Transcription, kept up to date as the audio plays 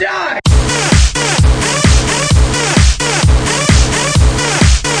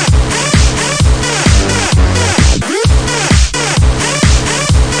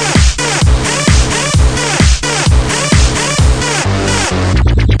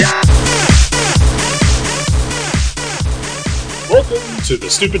to the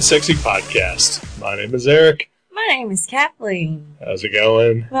Stupid Sexy Podcast. My name is Eric. My name is Kathleen. How's it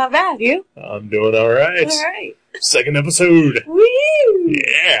going? Not bad, you? I'm doing alright. Alright. Second episode. Woo!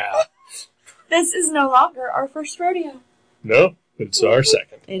 Yeah. This is no longer our first rodeo. No, it's our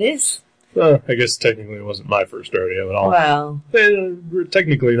second. It is. Well, I guess technically it wasn't my first rodeo at all. Well.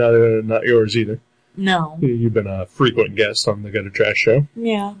 Technically not yours either. No. You've been a frequent guest on the Gutter Trash Show.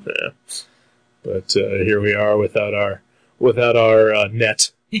 Yeah. Yeah. But here we are without our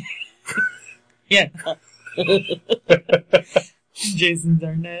net. Yeah. Jason's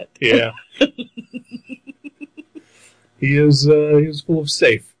our net. Yeah. He is full of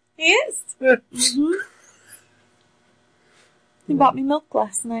safe. He is. Yeah. Mm-hmm. He bought me milk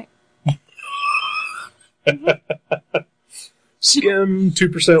last night. Skim, 2%,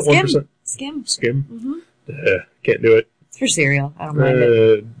 1%. Skim. Skim? Mm-hmm. Can't do it. It's for cereal. I don't mind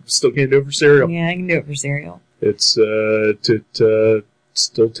it. Still can't do it for cereal. Yeah, I can do it for cereal. It's, it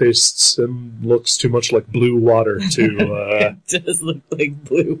still tastes and looks too much like blue water to, It does look like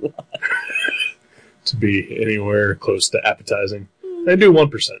blue water. to be anywhere close to appetizing. I do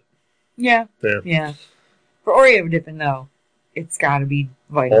 1%. Yeah. Yeah. Yeah. For Oreo dipping, though, it's gotta be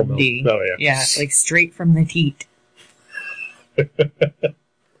vitamin D. Oh, yeah. Yeah, like straight from the teat.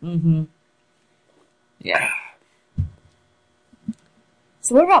 Mm-hmm. Yeah.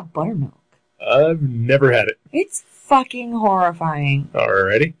 So what about buttermilk? I've never had it. It's fucking horrifying.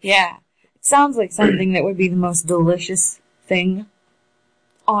 Alrighty. Yeah. It sounds like something that would be the most delicious thing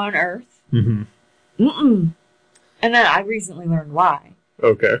on earth. Mm-hmm. Mm-mm. And then I recently learned why.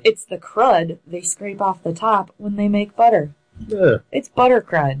 Okay. It's the crud they scrape off the top when they make butter. Yeah. It's butter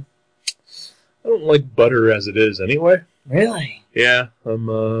crud. I don't like butter as it is anyway. Really? Yeah. I've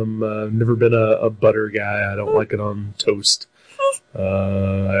never been a butter guy. I don't like it on toast.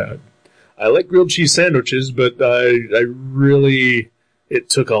 I like grilled cheese sandwiches, but I really, it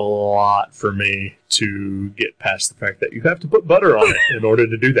took a lot for me to get past the fact that you have to put butter on it in order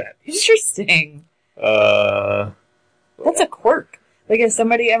to do that. Interesting. That's a quirk. Like, if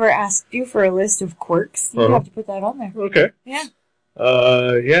somebody ever asked you for a list of quirks, you'd have to put that on there. Okay. Yeah.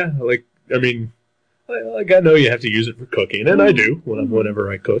 Yeah, like, I mean, like, I know you have to use it for cooking, and I do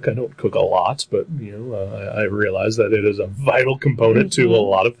whenever I cook. I don't cook a lot, but, you know, I realize that it is a vital component to a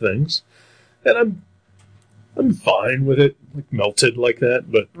lot of things. And I'm fine with it, like, melted like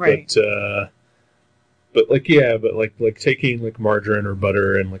that, but, right. but like, yeah, but like taking, like, margarine or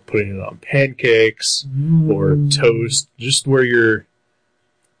butter and, like, putting it on pancakes or toast, just where you're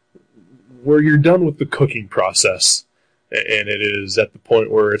done with the cooking process, and it is at the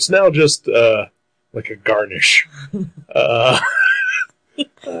point where it's now just, like a garnish. I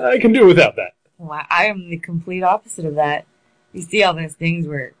can do without that. Wow, I am the complete opposite of that. You see all those things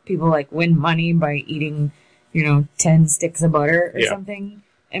where people, like, win money by eating, 10 sticks of butter or something.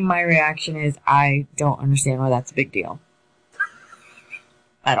 And my reaction is, I don't understand why that's a big deal.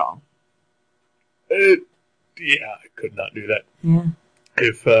 At all. Yeah, I could not do that. Yeah.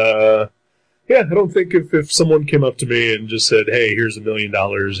 I don't think if someone came up to me and just said, hey, here's $1 million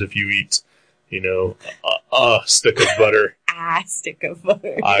if you eat, a stick of butter. A stick of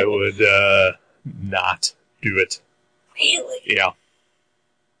butter. I would, not do it. Really? Yeah.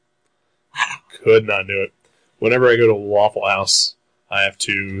 Wow. Could not do it. Whenever I go to Waffle House, I have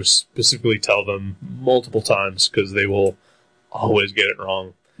to specifically tell them multiple times because they will always get it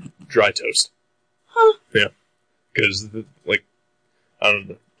wrong. Dry toast. Huh. Yeah. Because, I don't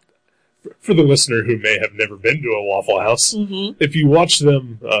know. For the listener who may have never been to a Waffle House, if you watch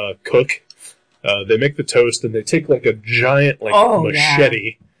them cook, they make the toast and they take like a giant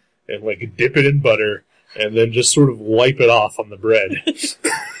machete and like dip it in butter and then just sort of wipe it off on the bread.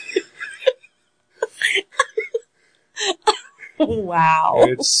 Wow.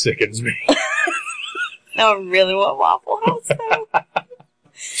 It sickens me. I really want Waffle House,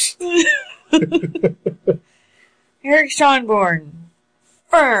 though. Eric Schonborn.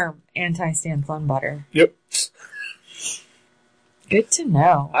 Firm anti-Stanflon butter. Yep. Good to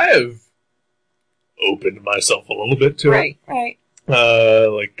know. I have opened myself a little bit to it. Right.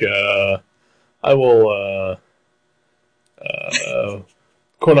 I will,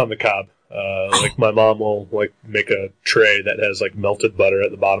 corn on the cob. Like my mom will like make a tray that has like melted butter at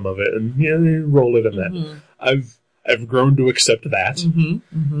the bottom of it, and you roll it in that. I've grown to accept that.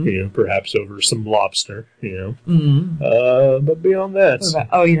 Perhaps over some lobster. But beyond that,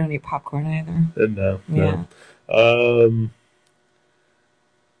 you don't eat popcorn either. No.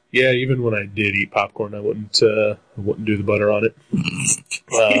 Yeah, even when I did eat popcorn, I wouldn't do the butter on it.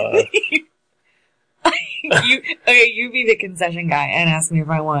 You be the concession guy and ask me if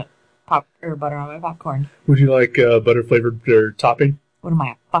I want butter on my popcorn. Would you like butter flavored topping? What am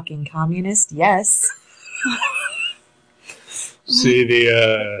I, a fucking communist? Yes. See,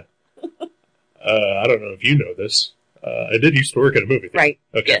 I don't know if you know this. I did used to work at a movie theater. Right.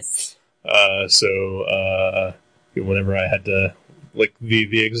 Okay. Yes. So whenever I had to, like,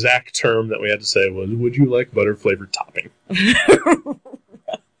 the exact term that we had to say was, would you like butter-flavored topping?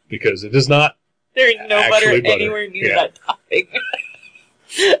 Because it is not. There's no butter butter anywhere near that topping.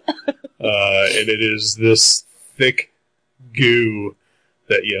 And it is this thick goo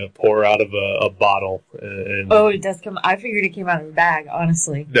that you pour out of a bottle. And Oh, it does come. I figured it came out of a bag,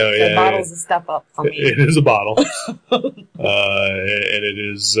 honestly. No, The bottle's a step up for me. It is a bottle. And it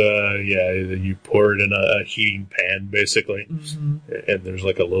is, you pour it in a heating pan, basically. Mm-hmm. And there's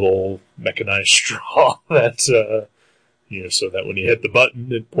like a little mechanized straw that, so that when you hit the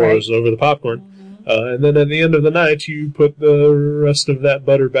button, it pours over the popcorn. Mm-hmm. And then at the end of the night, you put the rest of that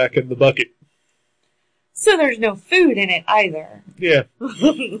butter back in the bucket. So there's no food in it either. Yeah.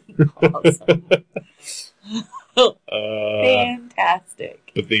 Awesome.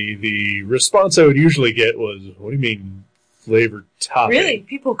 Fantastic. But the response I would usually get was, what do you mean flavored topping? Really?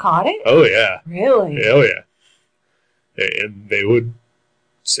 People caught it? Oh, yeah. Really? Oh, yeah. And they would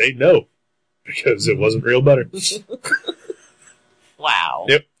say no, because it wasn't real butter. Wow.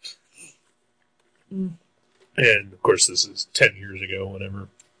 Yep. Mm. And, of course, this is 10 years ago, whenever,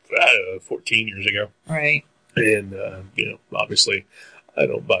 14 years ago. Right. And, obviously, I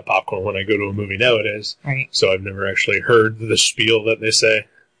don't buy popcorn when I go to a movie nowadays. Right. So I've never actually heard the spiel that they say.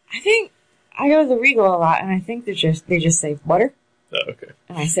 I think I go to the Regal a lot, and I think they just say butter. Oh, okay.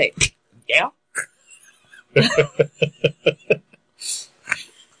 And I say, yeah.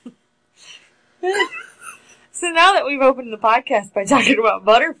 So now that we've opened the podcast by talking about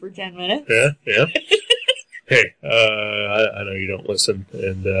butter for 10 minutes. Yeah. Hey, I know you don't listen,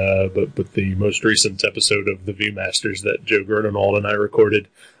 and but the most recent episode of the Viewmasters that Joe Gernenwald and I recorded,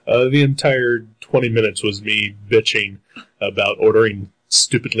 the entire 20 minutes was me bitching about ordering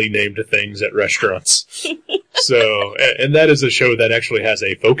stupidly named things at restaurants. So, and that is a show that actually has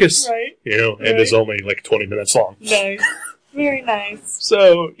a focus, Right. And is only like 20 minutes long. Nice. Very nice.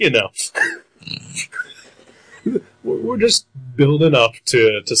 So, we're just building up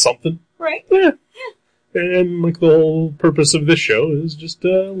to something. Right. Yeah. And, like, the whole purpose of this show is just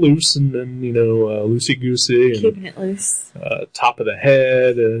loose and loosey-goosey. And, keeping it loose. top of the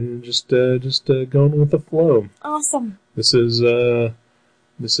head and just going with the flow. Awesome. This is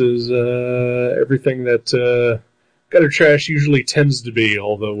everything that Gutter Trash usually tends to be,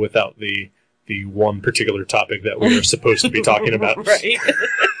 although without the one particular topic that we are supposed to be talking about. Right.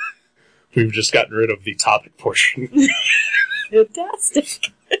 We've just gotten rid of the topic portion.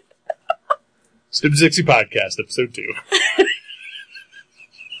 Fantastic. Stupid Sexy Podcast, Episode 2.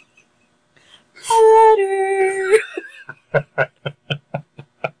 Butter.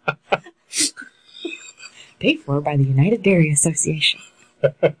 Paid for by the United Dairy Association.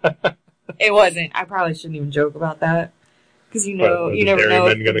 It wasn't. I probably shouldn't even joke about that. Because you never know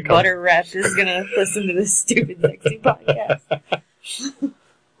if the butter rep is going to listen to this Stupid Sexy Podcast.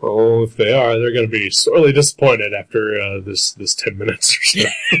 Well, if they are, they're going to be sorely disappointed after this 10 minutes or so.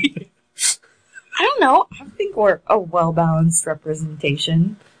 I don't know. I think we're a well-balanced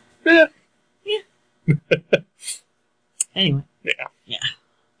representation. Yeah. Anyway. Yeah.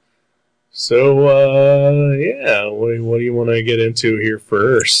 So, what do you want to get into here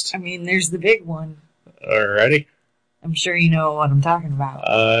first? I mean, there's the big one. Alrighty. I'm sure you know what I'm talking about.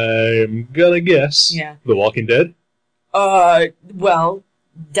 I'm gonna guess. Yeah. The Walking Dead? Well,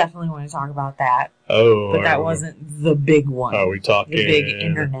 definitely want to talk about that. Oh. But that wasn't the big one. Are we talking... The big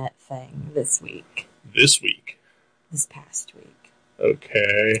internet thing this week. This week? This past week.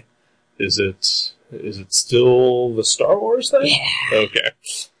 Okay. Is it still the Star Wars thing? Yeah. Okay.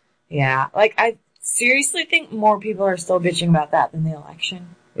 Yeah. Like, I seriously think more people are still bitching about that than the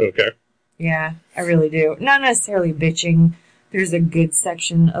election. Okay. Yeah, I really do. Not necessarily bitching. There's a good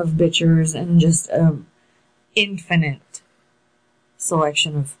section of bitchers and just infinite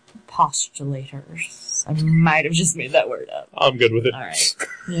selection of postulators. I might have just made that word up. I'm good with it. All right.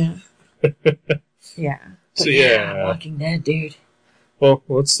 Yeah. Yeah. But So, yeah. Walking Dead, dude. Well,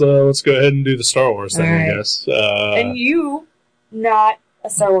 let's go ahead and do the Star Wars thing, Right. I guess. And you, not a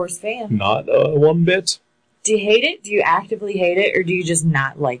Star Wars fan. Not one bit. Do you hate it? Do you actively hate it? Or do you just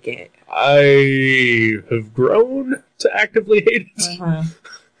not like it? I have grown to actively hate it. Uh-huh.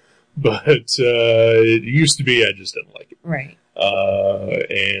 But it used to be I just didn't like it. Right.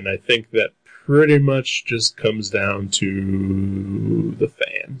 And I think that pretty much just comes down to the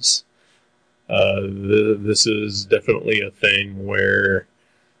fans. This is definitely a thing where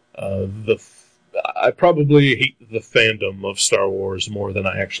I probably hate the fandom of Star Wars more than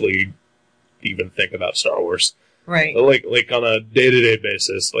I actually even think about Star Wars. Right. Like on a day-to-day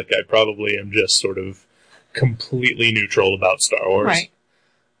basis, like I probably am just sort of completely neutral about Star Wars. Right.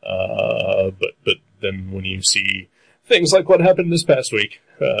 But then when you see things like what happened this past week,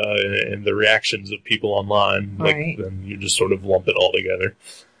 and the reactions of people online, like, then you just sort of lump it all together.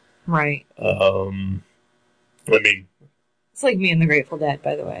 Right. I mean... It's like me and the Grateful Dead,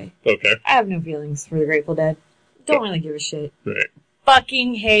 by the way. Okay. I have no feelings for the Grateful Dead. Don't really give a shit. Right.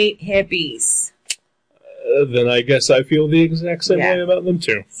 Fucking hate hippies. Then I guess I feel the exact same way about them,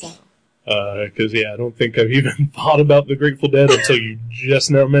 too. So. Because, I don't think I've even thought about the Grateful Dead until you just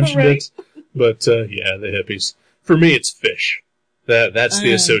now mentioned it. But, the hippies. For me, it's Fish. That's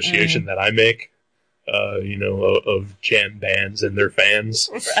the association that I make, of jam bands and their fans.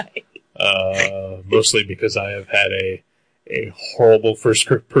 Right. Mostly because I have had a horrible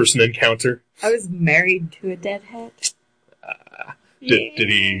first-person encounter. I was married to a deadhead. Did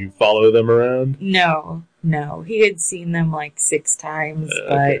he follow them around? No. He had seen them like 6 times,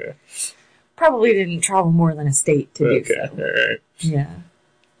 but probably didn't travel more than a state to do so. All right. Yeah.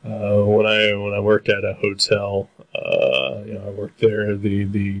 When I worked at a hotel, I worked there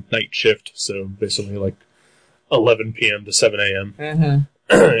the night shift, so basically like 11 p.m. to 7 a.m.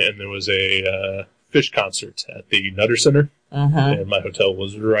 And there was a Fish concert at the Nutter Center, and my hotel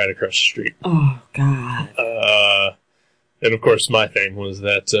was right across the street. Oh, God. And of course my thing was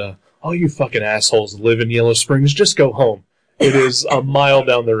that, all you fucking assholes live in Yellow Springs, just go home. It is a mile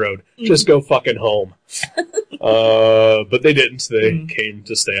down the road. Just go fucking home. But they didn't. They came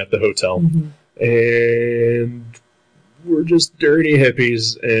to stay at the hotel. And we're just dirty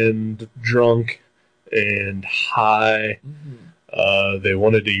hippies and drunk and high. They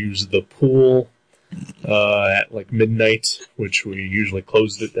wanted to use the pool at like midnight, which we usually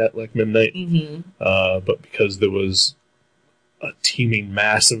closed it at like midnight. But because there was a teeming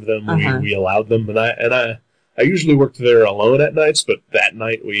mass of them, we allowed them. And I usually worked there alone at nights, but that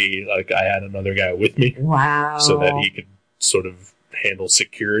night I had another guy with me. Wow. So that he could sort of handle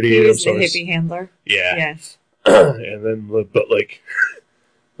security. He was the hippie handler? Yeah. Yes. And then, but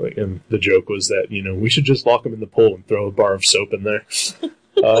and the joke was that, we should just lock him in the pool and throw a bar of soap in there.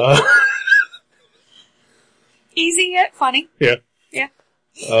 Easy yet funny. Yeah. Yeah.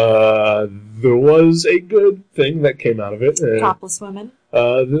 There was a good thing that came out of it. Topless women?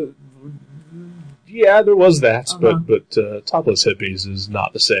 Yeah, there was that, but topless hippies is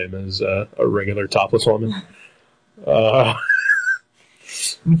not the same as a regular topless woman. I'm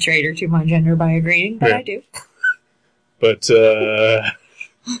a traitor to my gender by agreeing, but I do. But, and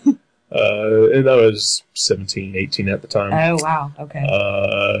I was 17, 18 at the time. Oh, wow, okay.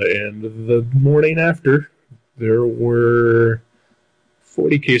 And the morning after, there were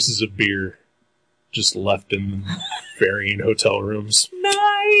 40 cases of beer just left in varying hotel rooms.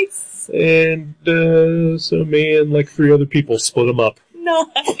 Nice! And so me and like 3 other people split them up.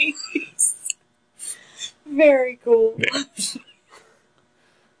 Nice! Very cool. Yeah.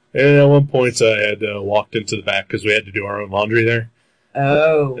 And at one point I had walked into the back because we had to do our own laundry there.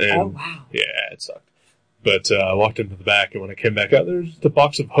 Oh wow. Yeah, it sucked. But I walked into the back, and when I came back out, there's the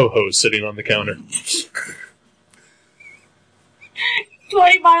box of Ho-Hos sitting on the counter.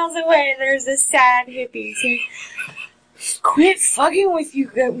 20 miles away, there's a sad hippie saying, "Quit fucking with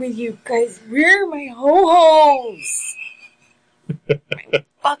you guys. Where are my Ho-Hos? My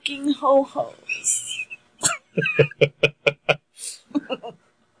fucking Ho-Hos."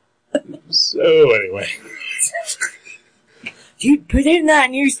 So, anyway. Dude, put in that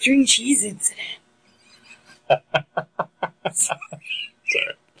new string cheese incident. Sorry.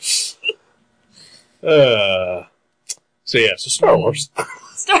 So Star Wars.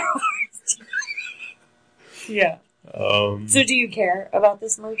 Star Wars. Yeah. So do you care about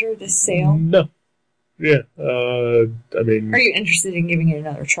this merger, this sale? No. Yeah. I mean... Are you interested in giving it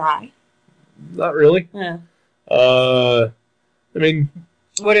another try? Not really. Yeah. I mean...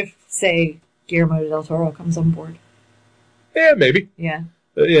 What if, say, Guillermo del Toro comes on board? Yeah, maybe. Yeah.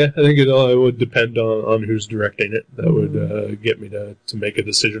 Yeah, I think it would depend on who's directing it. That would get me to make a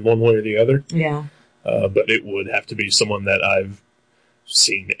decision one way or the other. Yeah. But it would have to be someone that I've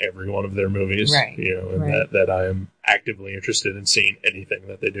seen every one of their movies. Right. And that I am actively interested in seeing anything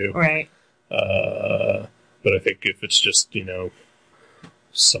that they do. Right. But I think if it's just,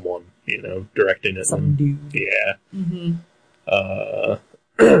 someone, directing it. Some dude. Yeah. Mm-hmm.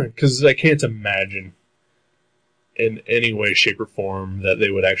 Because I can't imagine in any way, shape, or form that they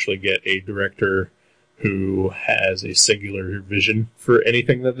would actually get a director who has a singular vision for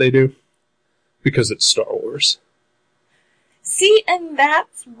anything that they do. Because it's Star Wars. See, and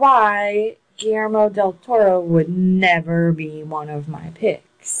that's why Guillermo del Toro would never be one of my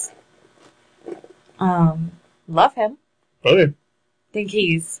picks. Love him. Okay. Think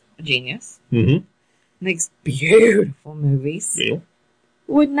he's a genius. Mm-hmm. Makes beautiful movies. Yeah.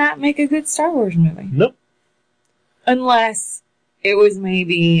 Would not make a good Star Wars movie. Nope. Unless it was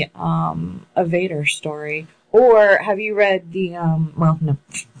maybe a Vader story. Or have you read the well, no,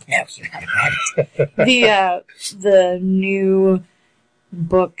 you haven't read it. The new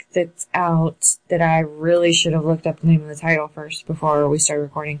book that's out that I really should have looked up the name of the title first before we started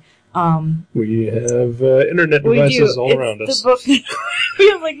recording. We have internet devices all around us. The book. We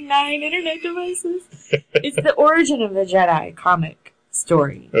have like 9 internet devices. It's the Origin of the Jedi comic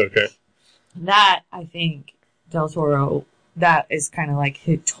story. Okay. That, I think, Del Toro, that is kind of like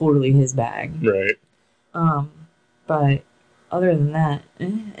totally his bag. Right. But other than that,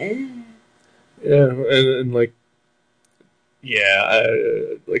 Yeah, and like, yeah,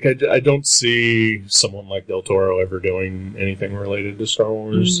 I don't see someone like Del Toro ever doing anything related to Star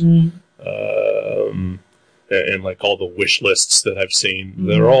Wars. Mm-hmm. And like all the wish lists that I've seen,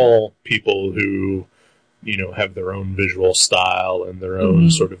 they're all people who, you know, have their own visual style and their own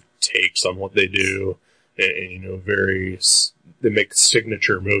sort of takes on what they do, and you know, they make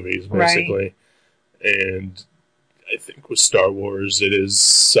signature movies basically, right. And I think with Star Wars, it is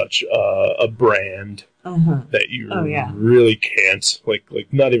such a brand that you really can't like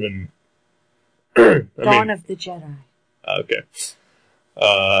not even Dawn of the Jedi. Okay.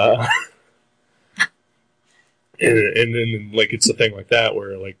 And then like it's a thing like that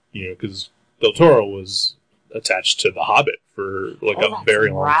where like, you know, because Del Toro was attached to The Hobbit for like a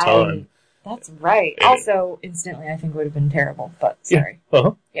very long time. That's right. And also, instantly, I think would have been terrible, but sorry.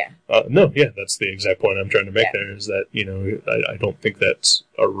 Yeah. No, yeah, that's the exact point I'm trying to make there, is that, you know, I don't think that's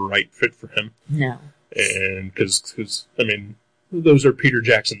a right fit for him. No. And because, I mean, those are Peter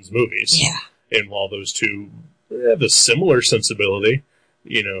Jackson's movies. Yeah. And while those two have a similar sensibility,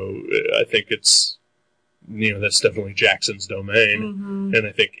 you know, I think it's, you know, that's definitely Jackson's domain. Mm-hmm. And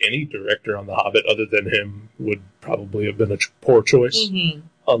I think any director on The Hobbit other than him would probably have been a poor choice. Mm-hmm.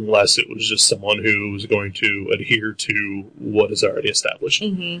 Unless it was just someone who was going to adhere to what is already established.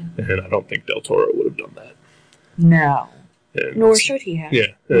 Mm-hmm. And I don't think Del Toro would have done that. No. And nor should he have.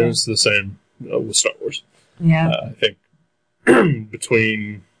 Yeah, and it's the same with Star Wars. Yeah. I think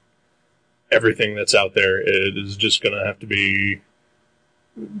between everything that's out there, it is just going to have to be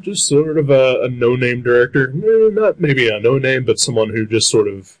just sort of a no-name director. Not maybe a no-name, but someone who just sort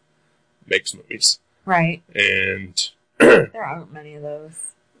of makes movies. Right. And there aren't many of those.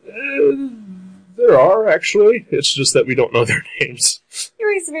 There are, actually. It's just that we don't know their names. You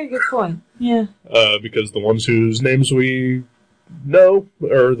raise a very good point. Yeah. Because the ones whose names we know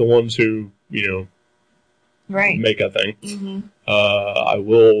are the ones who, you know, make a thing. Mm-hmm. I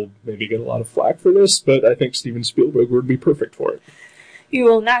will maybe get a lot of flack for this, but I think Steven Spielberg would be perfect for it. You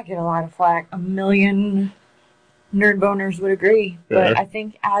will not get a lot of flack. A million nerd boners would agree. But I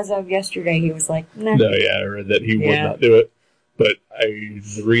think as of yesterday, he was like, nah. No, yeah, I read that he would not do it. But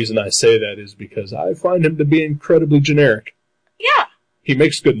the reason I say that is because I find him to be incredibly generic. Yeah. He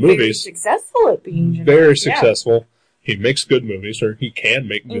makes good movies. Very successful at being generic. Very successful. He makes good movies, or he can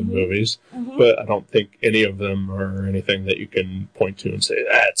make good movies. Mm-hmm. But I don't think any of them are anything that you can point to and say,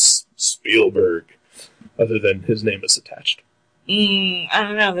 that's Spielberg, other than his name is attached. I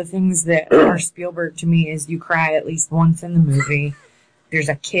don't know. The things that are Spielberg to me is you cry at least once in the movie. There's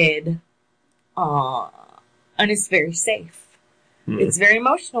a kid. And it's very safe. It's very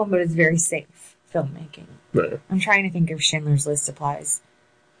emotional, but it's very safe filmmaking. Right. I'm trying to think if Schindler's List applies.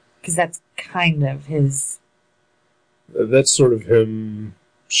 Because that's kind of his... That's sort of him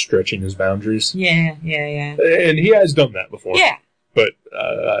stretching his boundaries. Yeah. And he has done that before. Yeah. But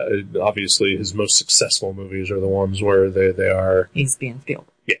obviously his most successful movies are the ones where they are... He's being Spielberg.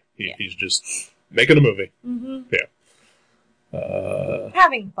 Yeah. He's just making a movie. Mm-hmm. Yeah.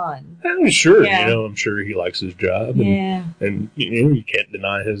 Having fun. Sure, you know, I'm sure he likes his job. And you know, you can't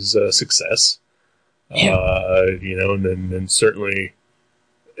deny his success. Yeah. You know, and certainly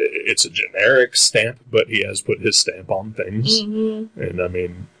it's a generic stamp, but he has put his stamp on things. Mm-hmm. And I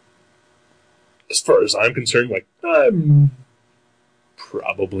mean, as far as I'm concerned, like, I'm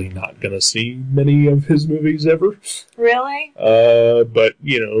probably not going to see many of his movies ever. Really? But,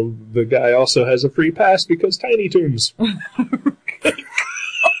 you know, the guy also has a free pass because Tiny Toons.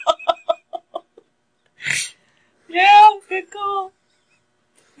 Yeah, good call.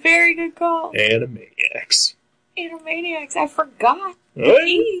 Very good call. Animaniacs. I forgot.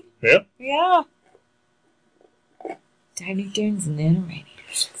 Right? Yeah. Yeah. Tiny Toons and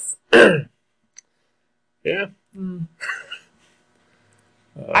Animaniacs. Yeah.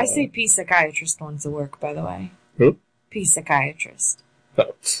 I say P psychiatrist once a work, by the way. Who? P psychiatrist.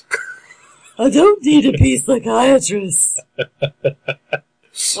 Oh. I don't need a P psychiatrist.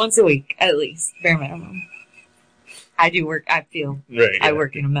 Once a week, at least, bare minimum. I do work. I feel Right. I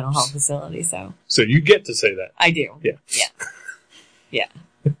work in a mental health facility, so you get to say that. I do. Yeah. Yeah.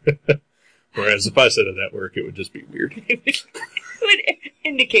 Whereas if I said it at work, it would just be weird. It would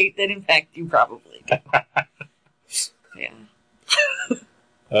indicate that, in fact, you probably do. Yeah.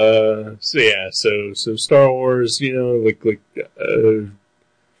 So Star Wars,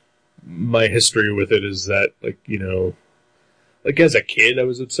 my history with it is that, as a kid, I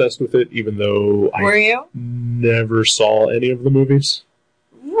was obsessed with it, even though Were you? never saw any of the movies.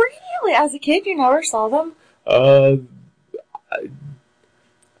 Really? As a kid, you never saw them?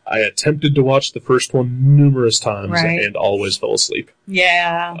 I attempted to watch the first one numerous times Right. and always fell asleep.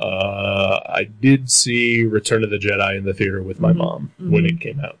 Yeah. I did see Return of the Jedi in the theater with my mom when it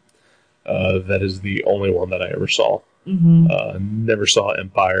came out. That is the only one that I ever saw. Never saw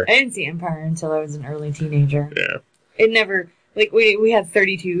Empire. I didn't see Empire until I was an early teenager. Yeah. It never, we had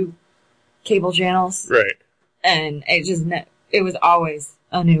 32 cable channels, Right. and it was always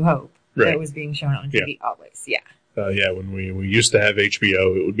A New Hope Right. that was being shown on TV, always, yeah. When we used to have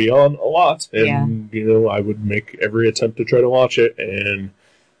HBO, it would be on a lot, and I would make every attempt to try to watch it, and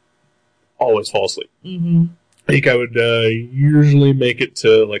always fall asleep. Mm-hmm. I think I would usually make it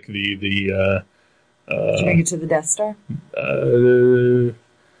to Did you make it to the Death Star? The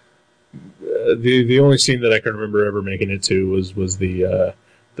only scene that I can remember ever making it to was the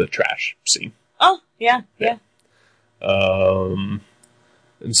trash scene. Oh, yeah.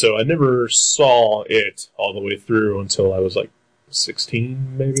 And so I never saw it all the way through until I was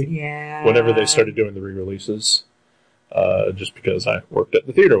 16, maybe. Yeah. Whenever they started doing the re-releases. Just because I worked at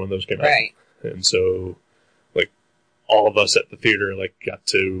the theater when those came out. Right. And so, all of us at the theater, got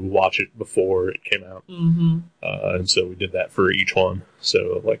to watch it before it came out. Mm-hmm. And so we did that for each one.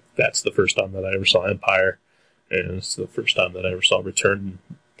 So, that's the first time that I ever saw Empire. And it's the first time that I ever saw Return,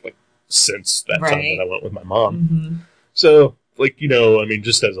 since that time that I went with my mom. Mm-hmm. So,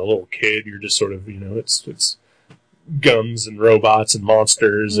 just as a little kid, you're just sort of, it's guns and robots and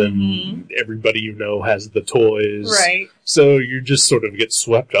monsters and everybody has the toys. Right. So you just sort of get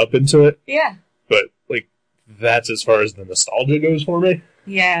swept up into it. Yeah. But, that's as far as the nostalgia goes for me.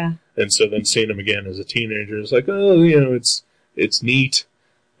 Yeah. And so then seeing them again as a teenager is it's neat.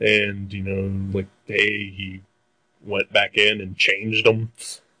 And, he went back in and changed them.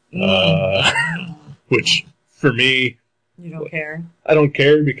 Which, for me... You don't care? I don't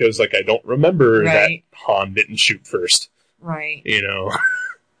care because, I don't remember that Right. Han didn't shoot first. Right.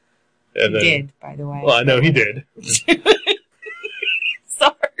 And He did, by the way. Well, I know he did.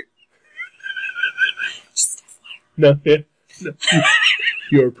 Sorry. Just No,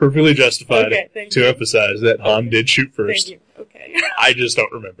 you are perfectly justified thank to you. emphasize that Han did shoot first. Thank you. Okay. I just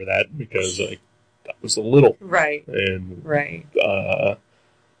don't remember that because I was a little. Right. And Right. and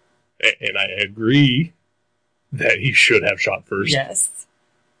I agree that he should have shot first. Yes.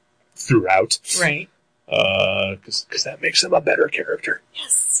 Throughout. Right. Because that makes him a better character.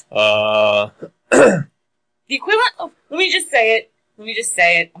 Yes. Uh, The equivalent of, let me just say it.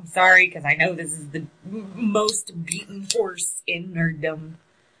 I'm sorry, because I know this is the most beaten horse in nerddom.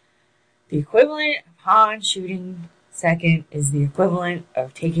 The equivalent of Han shooting second is the equivalent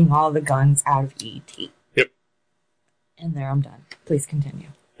of taking all the guns out of E.T. Yep. And there, I'm done. Please continue.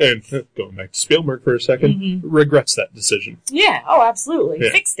 And going back to Spielberg for a second, regrets that decision. Yeah. Oh, absolutely.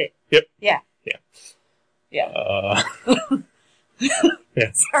 Yeah. Fixed it. Yep. Yeah. Yeah. Yeah.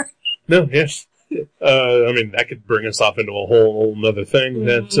 Yeah. Sorry. No, yes. That could bring us off into a whole other thing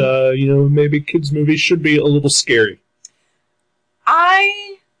that, maybe kids' movies should be a little scary.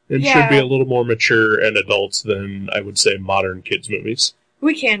 And should be a little more mature and adult than, I would say, modern kids' movies.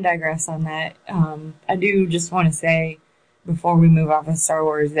 We can digress on that. I do just want to say, before we move off of Star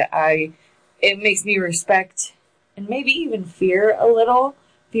Wars, that it makes me respect and maybe even fear a little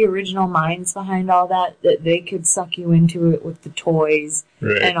the original minds behind all that they could suck you into it with the toys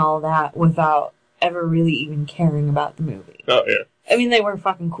and all that without ever really even caring about the movie. Oh, yeah. I mean, they were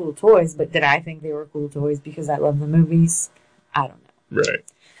fucking cool toys, but did I think they were cool toys because I love the movies? I don't know. Right.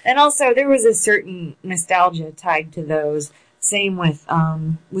 And also, there was a certain nostalgia tied to those. Same with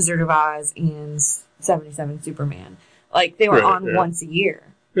Wizard of Oz and 77 Superman. They were on once a year.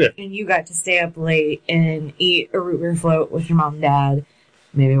 Yeah. And you got to stay up late and eat a root beer float with your mom and dad.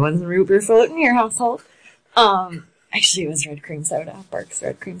 Maybe it wasn't root beer float in your household. Actually, it was red cream soda. Barks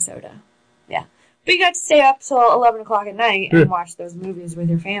red cream soda. Yeah. But you got to stay up till 11 o'clock at night and watch those movies with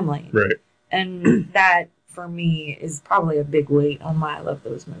your family. Right. And that, for me, is probably a big weight on why I love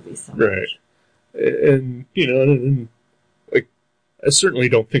those movies so much. Right. And, and like, I certainly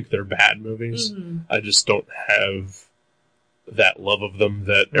don't think they're bad movies. Mm-hmm. I just don't have that love of them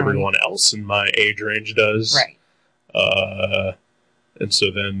that everyone else in my age range does. Right. And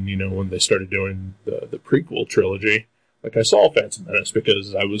so then, when they started doing the prequel trilogy, like, I saw Phantom Menace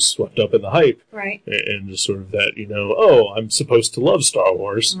because I was swept up in the hype. Right. And just sort of that, I'm supposed to love Star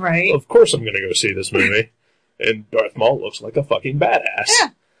Wars. Right. Of course I'm going to go see this movie. And Darth Maul looks like a fucking badass. Yeah.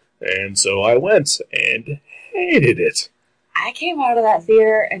 And so I went and hated it. I came out of that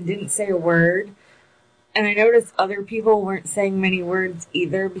theater and didn't say a word. And I noticed other people weren't saying many words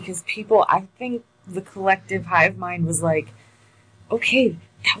either, because I think the collective hive mind was like, okay,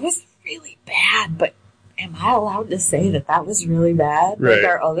 that was really bad, but am I allowed to say that was really bad? Right. Like,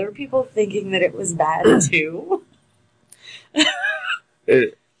 are other people thinking that it was bad too?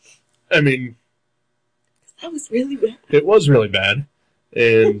 That was really bad. It was really bad.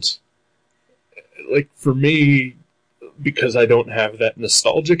 And, like, for me, because I don't have that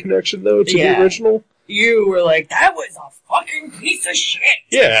nostalgia connection, though, to the original. You were like, that was a fucking piece of shit.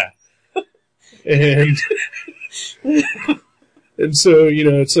 Yeah. And so,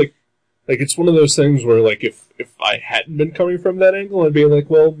 it's like it's one of those things where, like, if I hadn't been coming from that angle, I'd be like,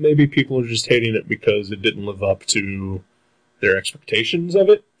 well, maybe people are just hating it because it didn't live up to their expectations of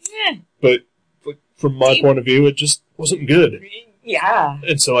it. Yeah. But, like, from my point of view, it just wasn't good. Yeah.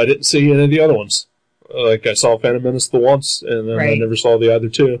 And so I didn't see any of the other ones. Like, I saw Phantom Menace the once, and then I never saw the other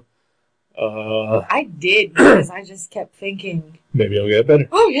two. I did, because I just kept thinking, maybe I'll get better.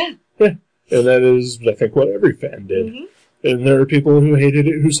 Oh, yeah. Yeah. And that is, I think, what every fan did. Mm-hmm. And there are people who hated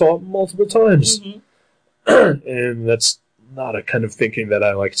it who saw it multiple times. Mm-hmm. And that's not a kind of thinking that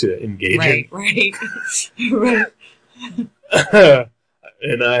I like to engage in. Right. Right.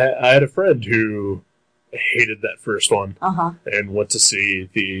 And I had a friend who hated that first one. Uh-huh. And went to see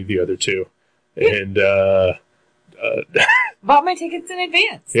the other two. Yeah. And, bought my tickets in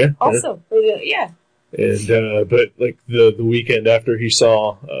advance. Yeah. Also. Yeah. And, but, like, the weekend after he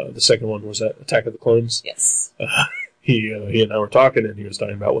saw, the second one was Attack of the Clones. Yes. He and I were talking, and he was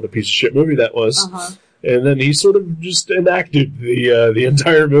talking about what a piece of shit movie that was. Uh-huh. And then he sort of just enacted the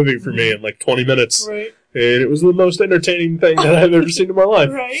entire movie for me in, like, 20 minutes. Right. And it was the most entertaining thing that I've ever seen in my life.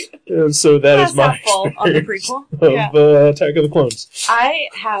 Right. And so that's my fault on the prequel. of Attack of the Clones. I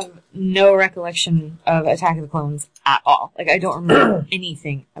have no recollection of Attack of the Clones at all. Like, I don't remember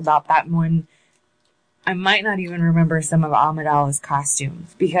anything about that one. I might not even remember some of Amidala's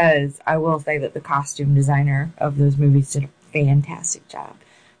costumes, because I will say that the costume designer of those movies did a fantastic job.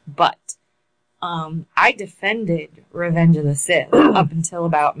 But I defended Revenge of the Sith up until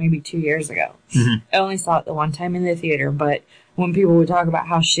about maybe 2 years ago. Mm-hmm. I only saw it the one time in the theater, but when people would talk about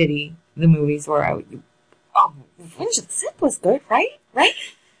how shitty the movies were, I would, Revenge of the Sith was good, right? Right?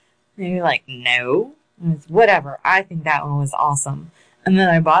 And you're like, no. And it's whatever. I think that one was awesome. And then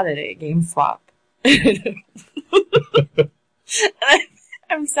I bought it at GameSwap.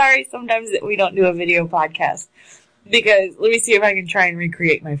 I'm sorry sometimes that we don't do a video podcast, because let me see if I can try and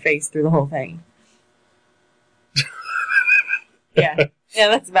recreate my face through the whole thing. Yeah,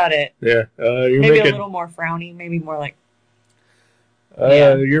 that's about it. Yeah, maybe a little more frowny, maybe more like.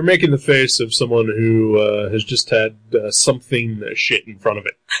 You're making the face of someone who has just had something shit in front of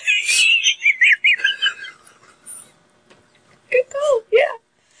it. Good call.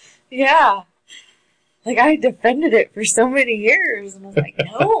 Yeah. Like, I defended it for so many years, and I was like,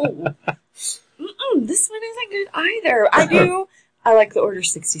 no. This one isn't good either. I like the Order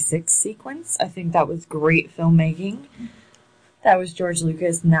 66 sequence. I think that was great filmmaking. That was George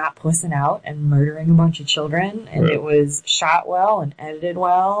Lucas not pussing out and murdering a bunch of children, and It was shot well and edited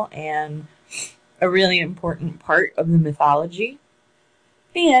well, and a really important part of the mythology.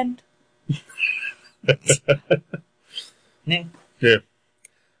 The end. Yeah.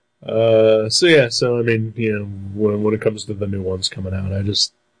 So I mean, when it comes to the new ones coming out, I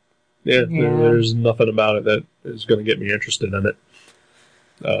just, there's nothing about it that is going to get me interested in it.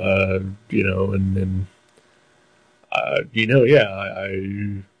 I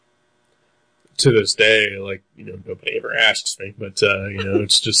to this day, like, nobody ever asks me, but,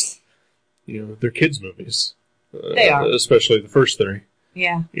 it's just, they're kids' movies. They are. Especially the first three.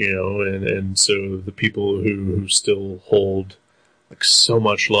 Yeah. And so the people who still hold, like, so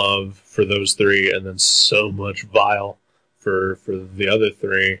much love for those three, and then so much vile for the other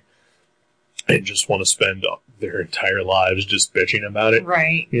three, and just want to spend their entire lives just bitching about it.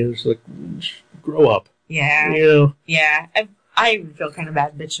 Right. It's like, grow up. Yeah. Yeah. I even feel kind of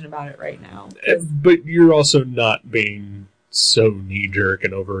bad bitching about it right now. But you're also not being so knee-jerk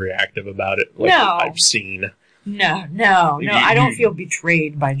and overreactive about it like No. I've seen. No, I don't feel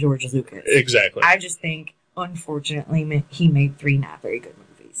betrayed by George Lucas. Exactly. I just think, unfortunately, he made 3 not very good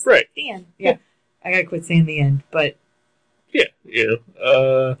movies. Right. The end. Yeah. I gotta quit saying the end, but... Yeah, it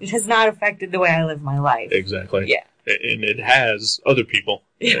has not affected the way I live my life. Exactly. Yeah. And it has other people.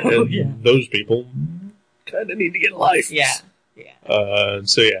 Oh, and yeah. those people kind of need to get a life. Yeah.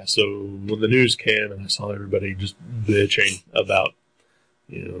 So when the news came and I saw everybody just bitching about,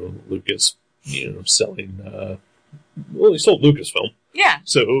 Lucas, selling, he sold Lucasfilm. Yeah.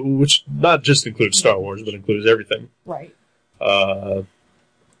 So, which not just includes Star Wars, but includes everything. Right.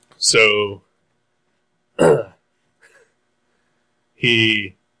 So,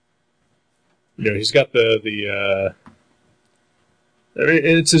 he's got the I mean,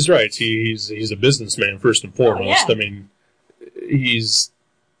 it's his rights. He's a businessman first and foremost. Yeah. I mean, he's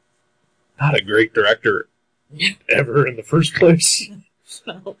not a great director ever in the first place.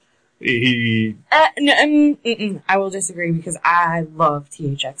 No. He. I will disagree because I love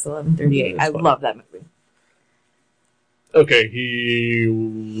THX 1138. I love that movie. Okay, he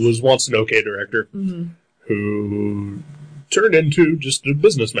was once an okay director who turned into just a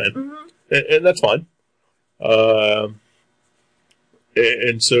businessman, and that's fine.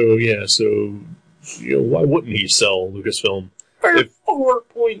 And so why wouldn't he sell Lucasfilm for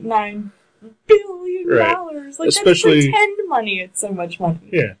 $4.9 billion? Right. Like, especially, that's pretend money. It's so much money.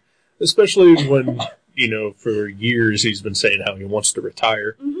 Yeah, especially when for years he's been saying how he wants to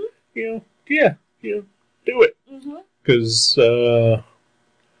retire. Do it because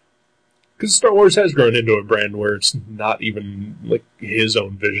Star Wars has grown into a brand where it's not even like his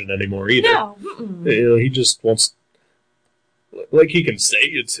own vision anymore either. No, he just wants. Like, he can say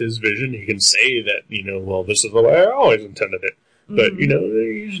it's his vision. He can say that, this is the way I always intended it. But,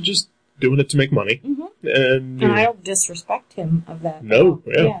 he's just doing it to make money. And I don't disrespect him of that. No,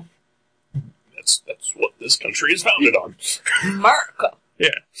 yeah. That's what this country is founded on. America.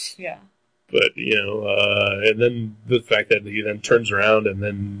 Yeah. But, and then the fact that he then turns around and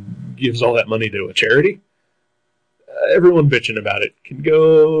then gives all that money to a charity. Everyone bitching about it can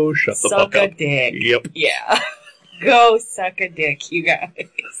go shut the fuck up. Suck a dick. Yep. Yeah. Go suck a dick, you guys.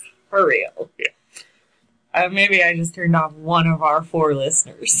 For real. Yeah. Maybe I just turned off one of our 4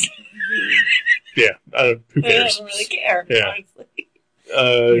 listeners. Yeah. Who cares? I don't really care, yeah. Honestly.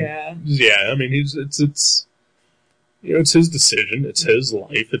 Yeah. I mean, it's his decision. It's his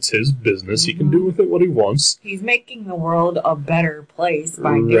life. It's his business. He can do with it what he wants. He's making the world a better place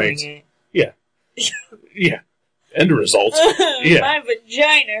by doing it. Yeah. Yeah. End result. Yeah. My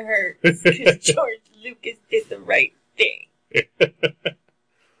vagina hurts because George Lucas did the right thing.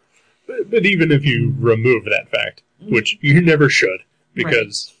 but even if you remove that fact, which you never should,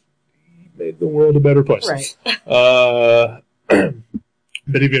 because he made the world a better place. Right.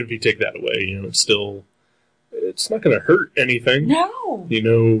 But even if you take that away, it's not going to hurt anything. No.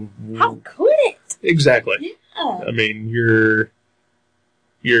 How could it? Exactly. Yeah. I mean, your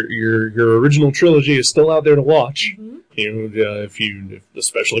original trilogy is still out there to watch.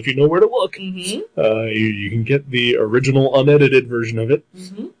 Especially if you know where to look. You can get the original unedited version of it.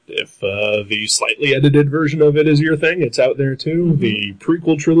 If the slightly edited version of it is your thing, it's out there too. The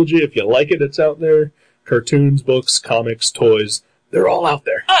prequel trilogy, if you like it, it's out there. Cartoons, books, comics, toys, they're all out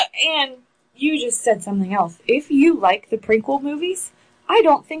there. And you just said something else. If you like the prequel movies, I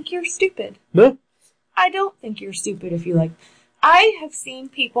don't think you're stupid. No? I don't think you're stupid if you like... I have seen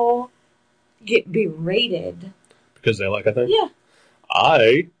people get berated. Because they like a thing? Yeah.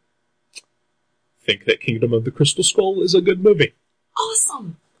 I think that Kingdom of the Crystal Skull is a good movie.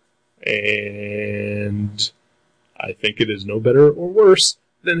 Awesome. And I think it is no better or worse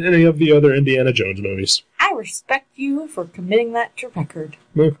than any of the other Indiana Jones movies. I respect you for committing that to record.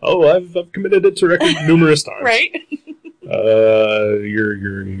 Oh, I've committed it to record numerous times. Right.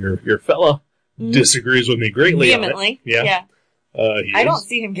 Your fella disagrees with me greatly. Vehemently. Yeah. I don't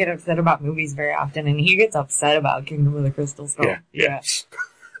see him get upset about movies very often, and he gets upset about Kingdom of the Crystal Skull. Yeah.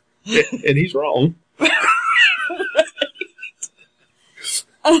 And he's wrong.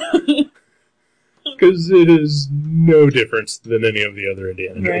 Because it is no different than any of the other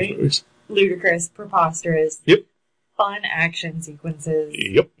Indiana Jones movies. Ludicrous, preposterous. Yep. Fun action sequences.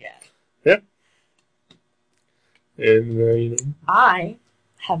 Yep. Yeah. And, I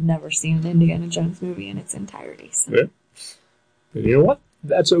have never seen an Indiana Jones movie in its entirety. So. Yeah. And you know what?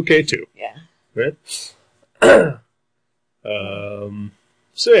 That's okay too. Yeah. Right?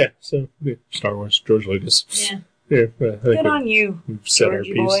 So Star Wars, George Lucas. Yeah. Yeah. Good on you, Set our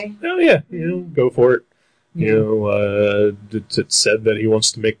Georgie piece. boy. Oh yeah, go for it. It said that he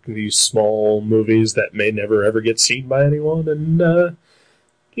wants to make these small movies that may never ever get seen by anyone, and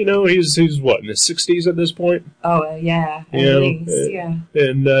he's what, in his 60s at this point? Oh yeah, at least, yeah.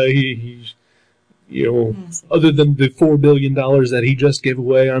 And he other than the $4 billion that he just gave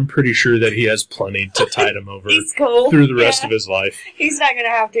away, I'm pretty sure that he has plenty to tide him over through the rest of his life. He's not going to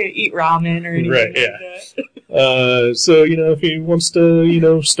have to eat ramen or anything like that. So, if he wants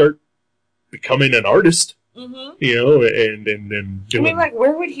to, start becoming an artist, and doing...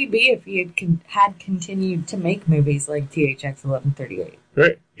 where would he be if he had continued to make movies like THX 1138?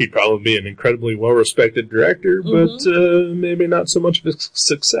 Right. He'd probably be an incredibly well-respected director, but maybe not so much of a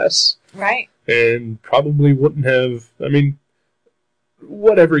success. Right. And probably wouldn't have...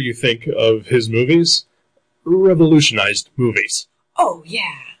 whatever you think of his movies, revolutionized movies. Oh,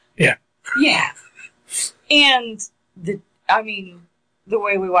 yeah. Yeah. Yeah. And, the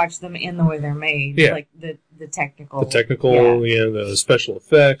way we watch them and the way they're made. Yeah. Like, the technical... the special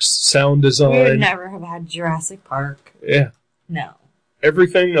effects, sound design. We would never have had Jurassic Park. Yeah. No.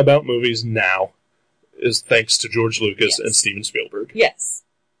 Everything about movies now is thanks to George Lucas and Steven Spielberg. Yes.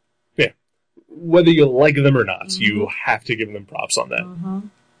 Yeah. Whether you like them or not, you have to give them props on that.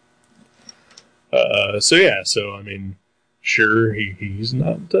 Sure, he's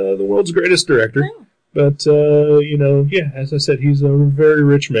not the world's greatest director. No. But, as I said, he's a very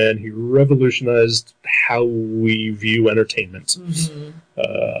rich man. He revolutionized how we view entertainment.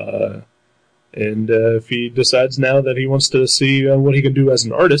 And if he decides now that he wants to see what he can do as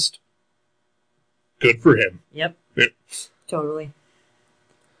an artist, good for him. Yep. Yeah. Totally.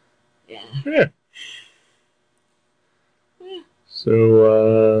 Yeah. Yeah.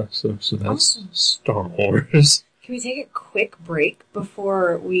 So that's awesome. Star Wars. Can we take a quick break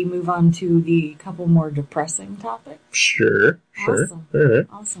before we move on to the couple more depressing topics? Sure. Awesome. All right.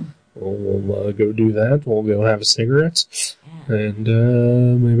 Awesome. We'll go do that. We'll go have a cigarette. Yeah.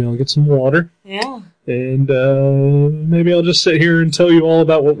 And maybe I'll get some water. Yeah. And maybe I'll just sit here and tell you all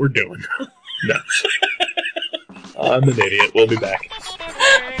about what we're doing. No. I'm an idiot. We'll be back.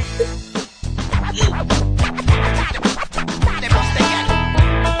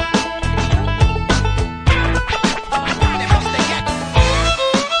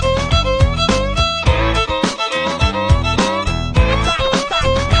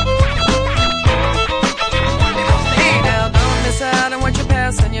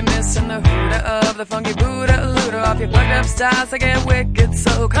 The funky Buddha looter off your plugged up styles, I get wicked.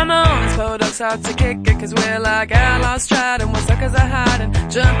 So come on, it's Podok's hard to kick it, cause we're like outlaws striding, we're suckers are hiding.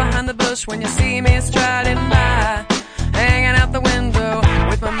 Jump behind the bush when you see me striding by, hanging out the window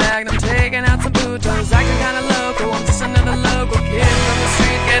with my Magnum, taking out some Buddhas, acting kinda local. I'm just another local kid from the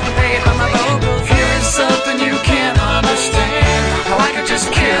street getting paid by my vocals. Here is something you can't understand, how I could just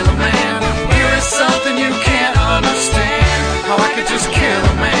kill a man. Here is something you can't understand, how I could just kill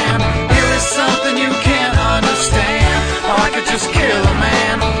a man. Something you can't understand, how I could just kill a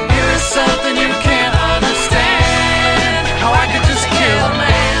man. Here is something you can't understand, how I could just kill a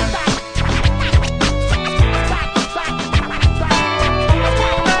man.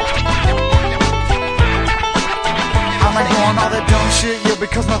 I'm ignoring all that dumb shit, yeah,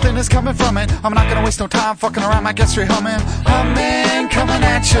 because nothing is coming from it. I'm not gonna waste no time fucking around, I get straight humming. Humming, coming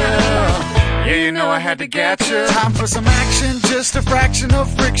at ya. Yeah, you know I had to get you. Time for some action, just a fraction of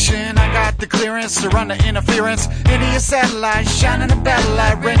friction. I got the clearance to run the interference into your satellite, shining a battle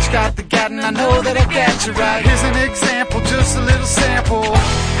light. Wrench got the gat, and I know that I got you right. Here's an example, just a little sample,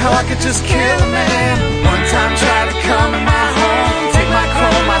 how I could just kill a man. One time try to come in my home, take my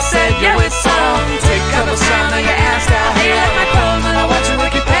chrome, I said, yo, it's on. Take cover, son, now you asked out. Hey, you like my clothes, and I watch you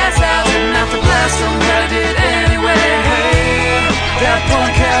wicked pass out. Didn't have to blast them, but I did anyway. Hey, that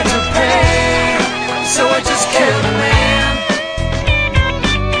punk had to pay, so I just killed a man.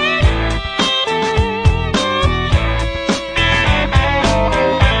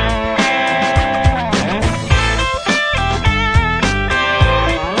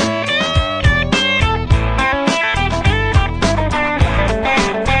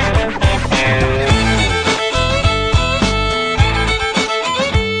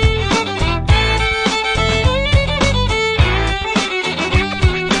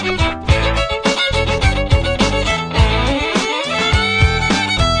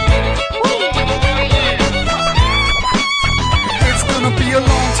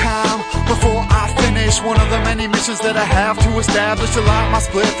 One of the many missions that I have to establish, to light my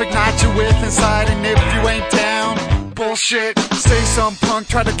spliff, ignite you with inside, and if you ain't down, bullshit. Say some punk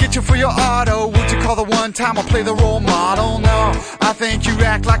try to get you for your auto. Would you call the one time I play the role model? No, I think you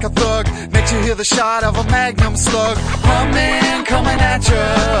act like a thug, makes you hear the shot of a magnum slug. Humming, coming at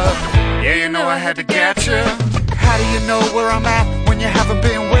ya. Yeah, you know I had had to get you. How do you know where I'm at when you haven't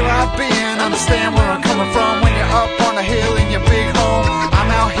been where I've been? Understand where I'm coming from when you're up on the hill in your big home.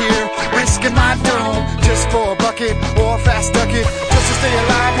 I'm out here risking my dome just for a bucket or a fast ducket. Just to stay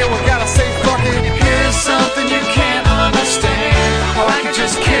alive, yeah, we gotta say fuck it. Here's something you can't understand, how I could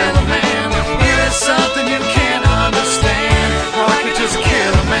just kill a man. Here's something you can't understand, how I could just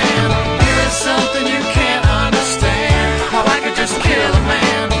kill a man. Here's something you can't understand, how I could just kill a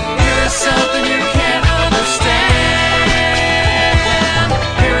man. Here's something you can't understand.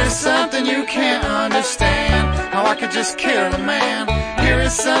 Here is something you can't understand, how I could just kill a man. Here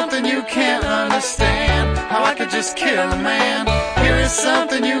is something you can't understand, how I could just kill a man. Here is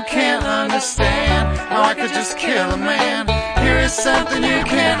something you can't understand, how I could just kill a man. Here is something you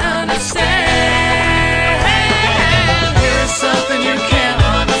can't understand. Here is something you can't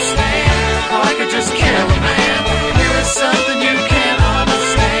understand, how I could just kill a man. Here is something you can't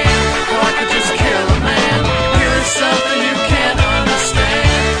understand, how I could just kill a man. Here is something you can't understand,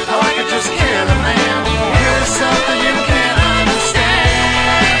 how I could just kill a man. Here is something you can't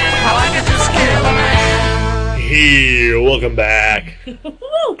understand, how I could just kill a man. Here, welcome back.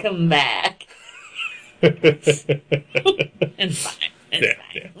 Welcome back. It's fine.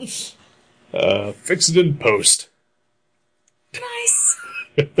 It's fine. Fix it in post. Nice.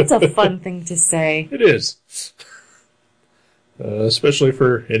 That's a fun thing to say. It is. Especially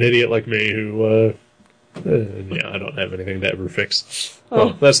for an idiot like me who, I don't have anything to ever fix. Oh.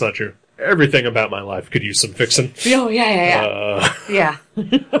 Well, that's not true. Everything about my life could use some fixing. Oh, yeah. Yeah.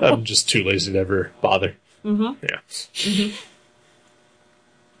 I'm just too lazy to ever bother. Mm-hmm. Yeah. Mm-hmm.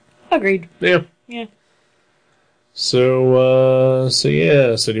 Agreed. Yeah. Yeah. So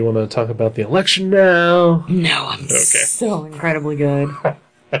do you want to talk about the election now? No, I'm so incredibly good.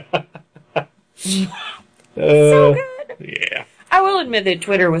 So good. Yeah. I will admit that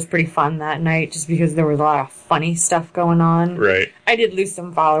Twitter was pretty fun that night just because there was a lot of funny stuff going on. Right. I did lose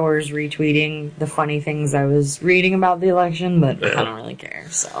some followers retweeting the funny things I was reading about the election, but I don't really care,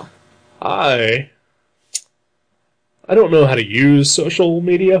 so. I don't know how to use social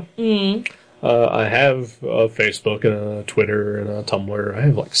media. Mm. I have a Facebook and a Twitter and a Tumblr. I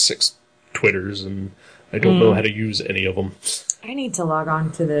have like 6 Twitters, and I don't know how to use any of them. I need to log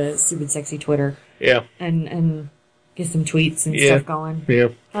on to the Stupid Sexy Twitter. Yeah. And get some tweets and stuff going. Yeah.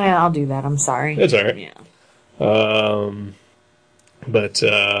 Oh, yeah, I'll do that. I'm sorry. That's all right. Yeah. But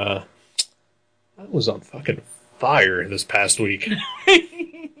I was on fucking fire this past week.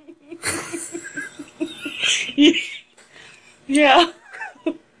 Yeah.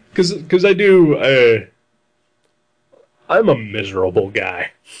 Because I do, I'm a miserable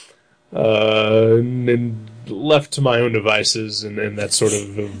guy. And left to my own devices and that sort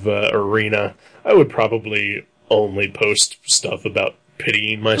of arena, I would probably only post stuff about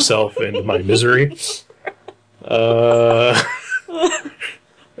pitying myself and my misery. And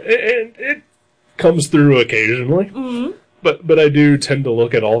it comes through occasionally. Mm-hmm. But I do tend to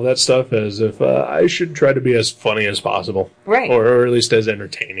look at all that stuff as if I should try to be as funny as possible. Right. Or at least as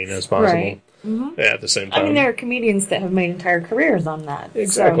entertaining as possible. Right. Mm-hmm. Yeah, at the same time. I mean, there are comedians that have made entire careers on that.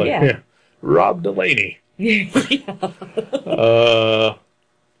 Exactly. So, yeah. Rob Delaney. Yeah.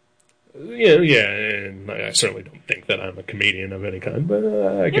 And I certainly don't think that I'm a comedian of any kind,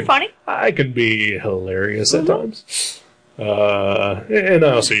 but You're funny. I can be hilarious at times. And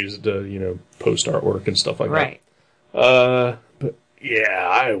I also use it to, post artwork and stuff like that. Right. But yeah,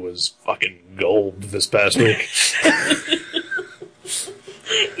 I was fucking gold this past week.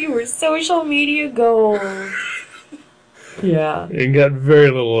 You were social media gold. Yeah. And got very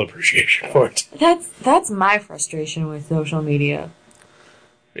little appreciation for it. That's my frustration with social media.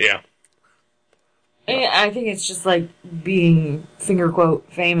 Yeah. I think it's just like being, finger quote,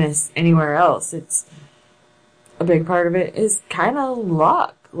 famous anywhere else. It's a big part of it is kind of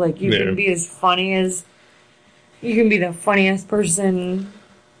luck. Like, you can be as funny as, you can be the funniest person,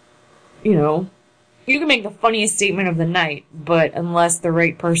 you can make the funniest statement of the night, but unless the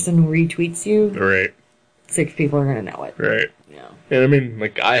right person retweets you, Right. 6 people are going to know it. Right. Yeah. And I mean,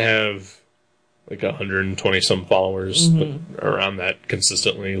 I have 120 some followers around that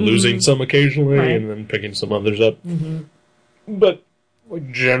consistently, losing some occasionally and then picking some others up. Mm-hmm. But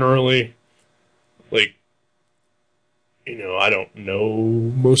generally, I don't know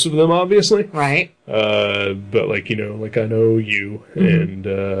most of them, obviously. Right. But I know you and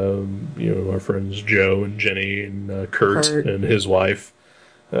our friends Joe and Jenny and Kurt and his wife.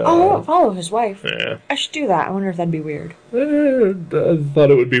 I won't follow his wife. Yeah. I should do that. I wonder if that'd be weird. I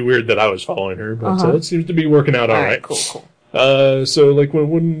thought it would be weird that I was following her, but it seems to be working out all right. Cool. So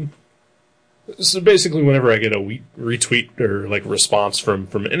when So basically, whenever I get a retweet or like response from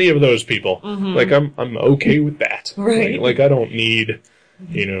any of those people, like I'm okay with that. Right. Like I don't need,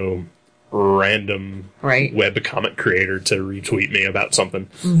 you know, random Right. web comic creator to retweet me about something.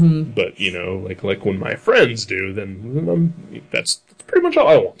 Mm-hmm. But you know, like when my friends do, then that's pretty much all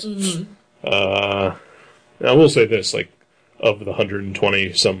I want. I will say this: like of the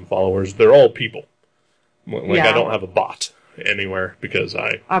 120 some followers, they're all people. Like Yeah. I don't have a bot anywhere because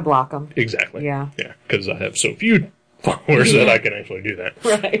I block them. exactly Yeah. because I have so few followers that I can actually do that.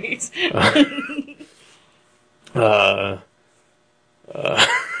 Right.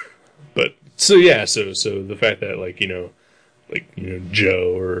 But so yeah, so the fact that like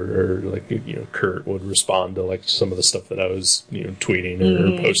Joe or like Kurt would respond to like some of the stuff that I was tweeting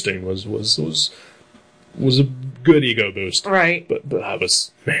or posting was a good ego boost. Right. But I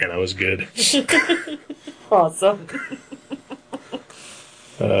was good. Awesome.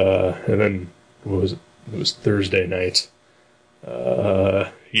 And then what was it? It was Thursday night.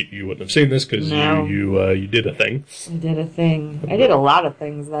 You wouldn't have seen this because No. you did a thing. I did a thing. I did a lot of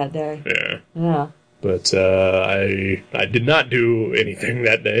things that day. Yeah. Yeah. But I did not do anything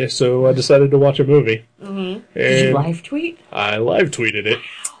that day, so I decided to watch a movie. Mm-hmm. And Did you live tweet? I live tweeted it,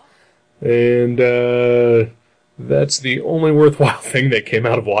 and that's the only worthwhile thing that came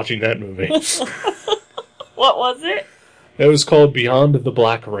out of watching that movie. What was it? It was called Beyond the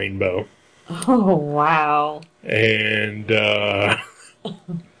Black Rainbow, Oh, wow. and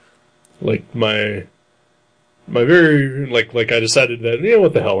like my very like I decided that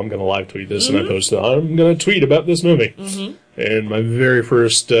what the hell, I'm gonna live tweet this, and I posted I'm gonna tweet about this movie, and my very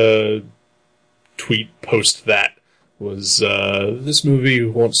first tweet post that was this movie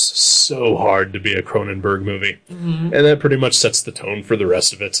wants so hard to be a Cronenberg movie, and that pretty much sets the tone for the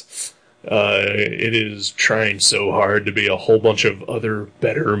rest of it. It is trying so hard to be a whole bunch of other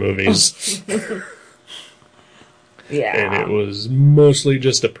better movies. Yeah. And it was mostly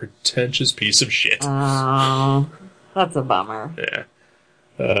just a pretentious piece of shit. Oh, that's a bummer. Yeah.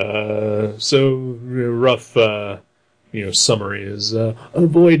 So rough, summary is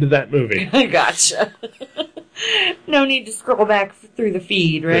avoid that movie. Gotcha. No need to scroll back through the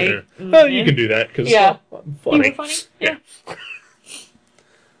feed, right? Yeah. Well, you can do that because Yeah. I'm You funny. were funny? Yeah.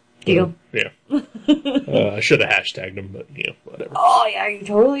 Deal. Yeah. I should have hashtagged them, but whatever. Oh, yeah, you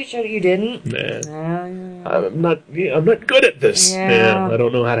totally should. You didn't. Nah. Yeah. I'm not good at this. Yeah. I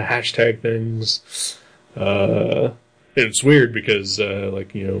don't know how to hashtag things. It's weird because,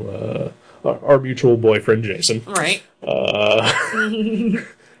 our mutual boyfriend, Jason. Right.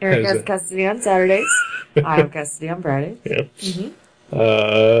 Eric Has has a- custody on Saturdays. I have custody on Fridays. Yeah.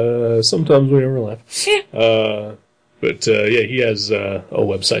 Sometimes we overlap. Yeah. But he has a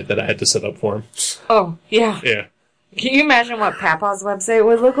website that I had to set up for him. Oh, yeah. Yeah. Can you imagine what Papa's website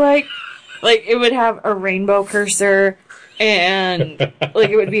would look like? Like, it would have a rainbow cursor, and, like,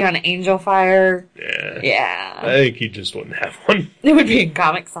 it would be on Angel Fire. Yeah. Yeah. I think he just wouldn't have one. It would be in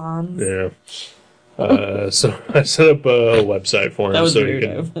Comic Sans. Yeah. So I set up a website for him That was so weird. he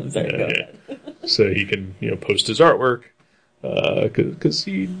can, I'm sorry, go ahead. so he can post his artwork because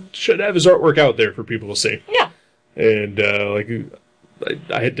he should have his artwork out there for people to see. Yeah. And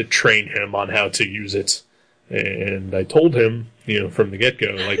I had to train him on how to use it, and I told him from the get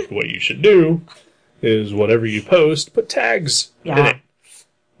go like what you should do is whatever you post, put tags in Yeah.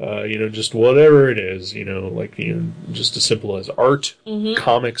 it. Just whatever it is, just as simple as art,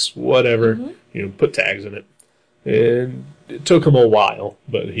 comics, whatever, put tags in it. And it took him a while,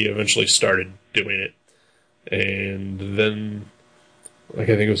 but he eventually started doing it. And then, I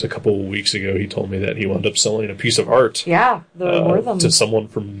think it was a couple of weeks ago, he told me that he wound up selling a piece of art Yeah. The Wortham. to someone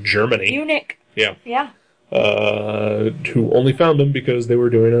from Germany. Munich. Yeah. Yeah. Who only found him because they were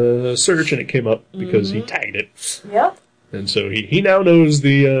doing a search and it came up because he tagged it. Yep. And so he now knows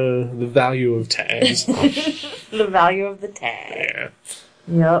the value of tags. The value of the tag.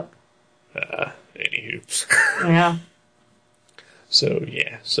 Yeah. Yep. Anywho. Yeah. So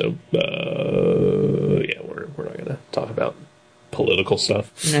we're not gonna talk about political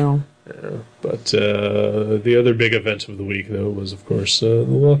stuff. No. But the other big event of the week, though, was of course The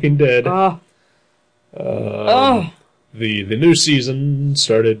Walking Dead. Oh. The new season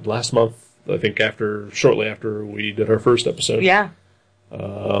started last month. I think shortly after we did our first episode. Yeah.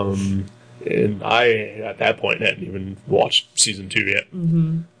 And I, at that point, hadn't even watched season 2 yet.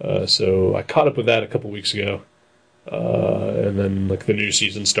 So I caught up with that a couple weeks ago. And then, the new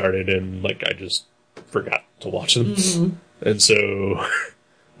season started, and, I just forgot to watch them. And so,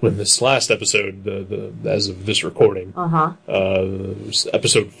 when this last episode, as of this recording, was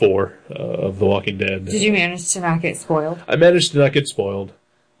episode 4 of The Walking Dead. Did you manage to not get spoiled? I managed to not get spoiled.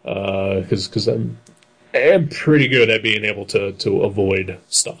 Because I'm pretty good at being able to avoid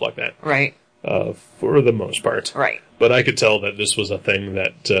stuff like that. Right. For the most part. Right. But I could tell that this was a thing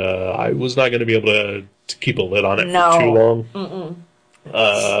that I was not going to be able to keep a lid on it for too long.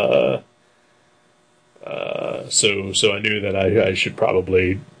 So I knew that I should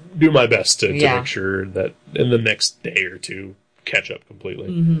probably do my best to make sure that in the next day or two catch up completely.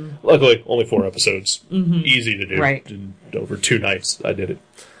 Luckily, only 4 episodes. Easy to do. Right. And over 2 nights, I did it.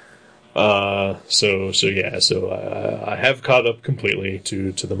 So I have caught up completely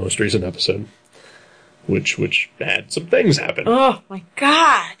to the most recent episode, which had some things happen. Oh my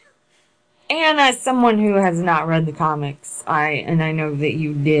god! And as someone who has not read the comics, I know that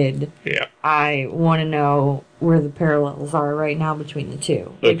you did. Yeah. I want to know where the parallels are right now between the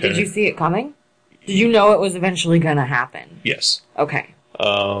two. Like, Okay. did you see it coming? Did you know it was eventually going to happen? Yes. Okay.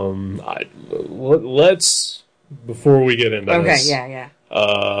 Let's before we get into this. Okay. Yeah.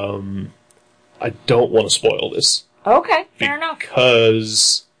 I don't want to spoil this. Okay. Fair enough.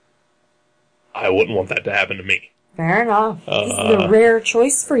 Because I wouldn't want that to happen to me. Fair enough. This is a rare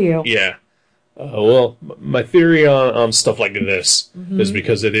choice for you. Yeah. Well, my theory on stuff like this is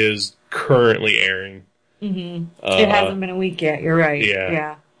because it is currently airing. It hasn't been a week yet. You're right.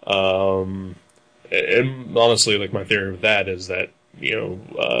 Yeah. And honestly, like, my theory of that is that,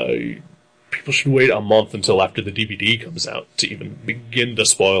 people should wait a month until after the DVD comes out to even begin to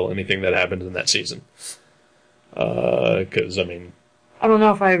spoil anything that happens in that season. Because, I don't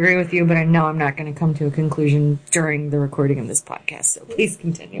know if I agree with you, but I know I'm not going to come to a conclusion during the recording of this podcast, so please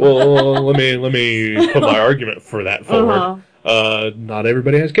continue. Well, let me put my argument for that forward. Not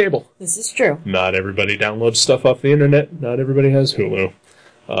everybody has cable. This is true. Not everybody downloads stuff off the internet. Not everybody has Hulu.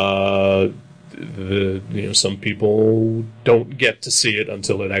 Some people don't get to see it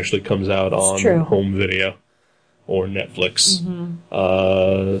until it actually comes out on home video or Netflix.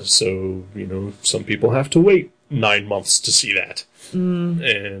 So some people have to wait 9 months to see that.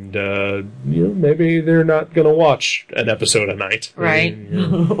 And maybe they're not going to watch an episode a night, right?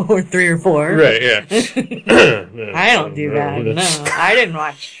 Or 3 or 4, right? Yeah. I don't do that. No, I didn't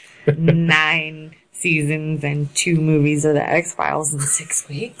watch 9 seasons and 2 movies of the X-Files in 6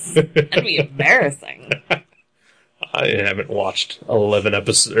 weeks. That'd be embarrassing. I haven't watched 11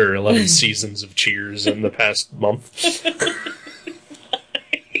 episodes or 11 seasons of Cheers in the past month.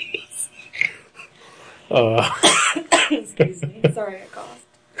 Excuse me. Sorry, I coughed.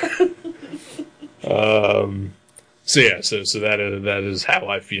 So that is how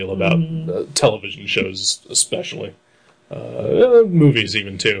I feel about television shows, especially movies,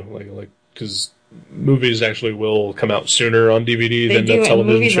 even too. Like because movies actually will come out sooner on DVD than a television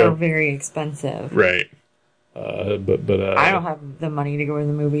movies show. Are very expensive, right? But I don't have the money to go to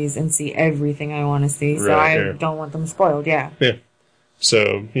the movies and see everything I want to see, so I don't want them spoiled. Yeah.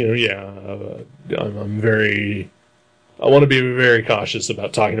 So I want to be very cautious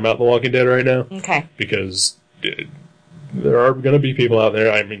about talking about The Walking Dead right now. Okay. Because there are going to be people out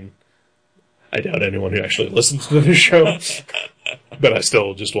there. I doubt anyone who actually listens to this show, but I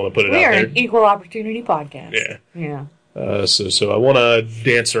still just want to put it out there. We are an equal opportunity podcast. Yeah. So I want to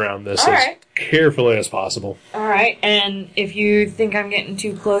dance around this carefully as possible. All right. And if you think I'm getting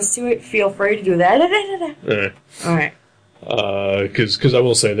too close to it, feel free to do that. All right. Because I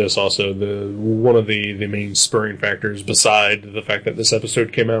will say this also, one of the main spurring factors, beside the fact that this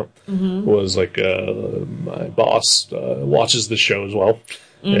episode came out, was like my boss watches the show as well,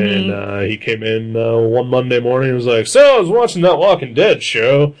 and he came in one Monday morning and was like, "So I was watching that Walking Dead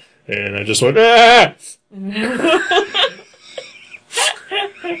show," and I just went, "Ah!"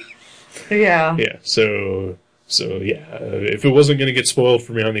 Yeah. So if it wasn't going to get spoiled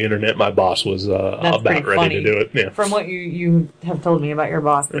for me on the internet, my boss was about ready to do it. Yeah. From what you have told me about your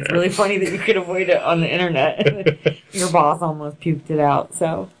boss, it's really funny that you could avoid it on the internet. Your boss almost puked it out.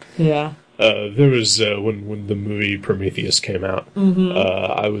 So yeah. There was when the movie Prometheus came out,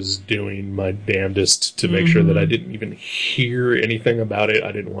 I was doing my damnedest to make sure that I didn't even hear anything about it.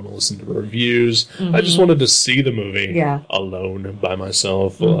 I didn't want to listen to reviews. I just wanted to see the movie alone by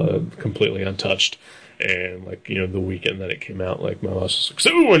myself, completely untouched. And, the weekend that it came out, my boss was like,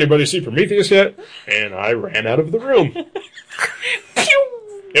 "So, anybody see Prometheus yet?" And I ran out of the room.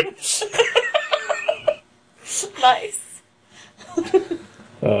 Yep. Nice.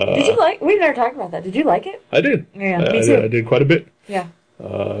 Did you we've never talked about that. Did you like it? I did. Yeah, me too. I did quite a bit. Yeah.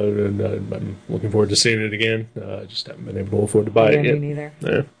 And I'm looking forward to seeing it again. I just haven't been able to afford to buy it yet. Me neither.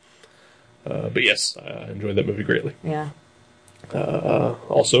 Yeah. But yes, I enjoyed that movie greatly. Yeah.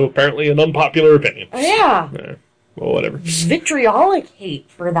 Also, apparently, an unpopular opinion. Oh, yeah. Well, whatever. Vitriolic hate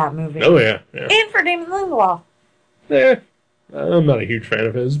for that movie. Oh, yeah. And for Damon Lindelof. Yeah. I'm not a huge fan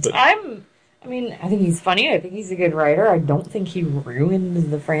of his, but I think he's funny. I think he's a good writer. I don't think he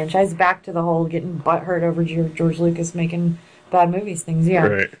ruined the franchise. Back to the whole getting butthurt over George Lucas making bad movies things. Yeah.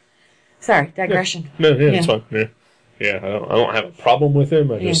 right. Sorry, digression. No, it's fine. Yeah. I don't have a problem with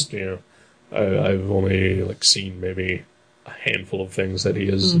him. I just, I've only seen maybe a handful of things that he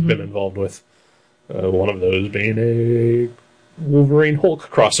has been involved with. One of those being a Wolverine Hulk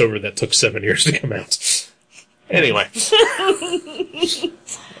crossover that took 7 years to come out. Anyway.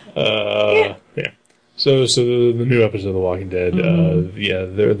 Yeah. So the new episode of The Walking Dead,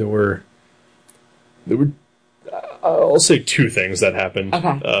 there were I'll say two things that happened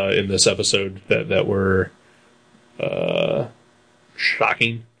in this episode that were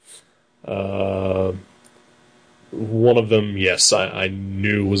shocking. One of them, yes, I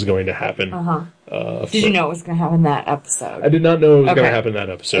knew was going to happen. Did you know it was going to happen in that episode? I did not know it was going to happen in that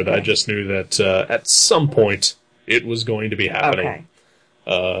episode. I just knew that at some point it was going to be happening.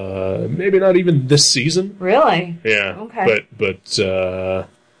 Maybe not even this season. Really? Yeah. Okay. But the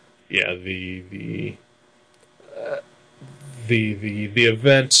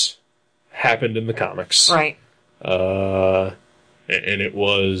event happened in the comics. Right. And it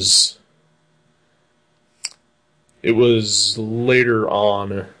was later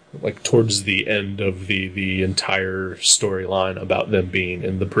on, towards the end of the entire storyline about them being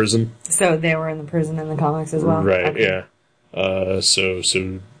in the prison. So they were in the prison in the comics as well? Right, yeah. So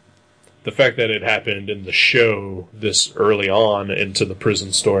the fact that it happened in the show this early on into the prison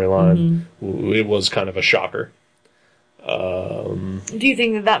storyline, it was kind of a shocker. Do you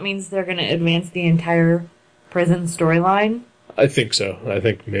think that means they're going to advance the entire prison storyline? I think so. I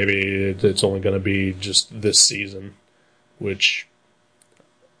think maybe it's only going to be just this season, which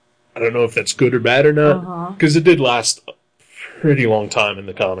I don't know if that's good or bad or not, because it did last a pretty long time in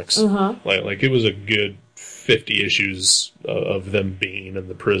the comics. It was a good 50 issues of them being in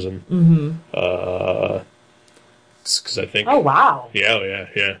the prison. Because I think... Oh, wow.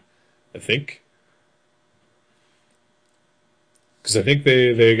 Yeah. I think... Because I think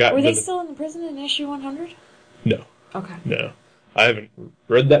they got... Were they still in the prison in issue 100? No. Okay. No. I haven't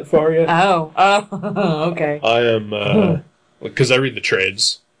read that far yet. Oh, okay. I am... Because I read the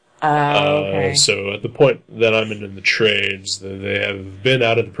trades. Okay. So at the point that I'm in the trades, they have been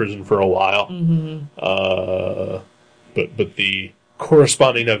out of the prison for a while. But the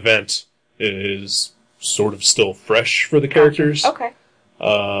corresponding event is sort of still fresh for the characters. Okay.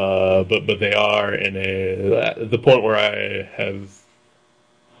 But they are at the point where I have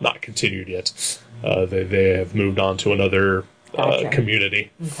not continued yet. They have moved on to another community.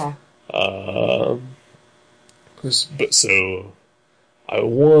 Okay. But so I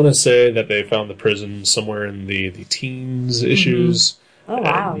want to say that they found the prison somewhere in the teens issues. Oh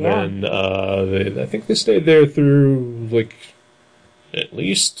wow! And then I think they stayed there through at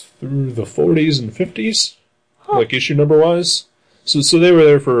least through the 40s and 50s, issue number wise. So they were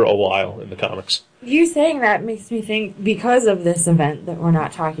there for a while in the comics. You saying that makes me think, because of this event that we're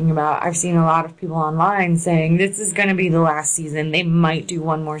not talking about, I've seen a lot of people online saying this is going to be the last season. They might do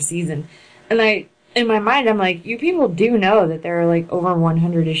one more season. And in my mind, I'm like, you people do know that there are over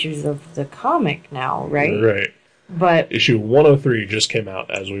 100 issues of the comic now, right? Right. But issue 103 just came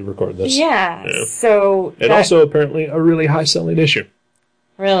out as we record this. Yeah. So and also apparently a really high-selling issue.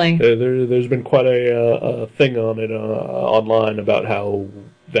 Really? There's been quite a thing on it online about how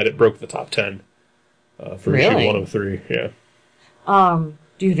that it broke the top 10 for issue 103. Yeah.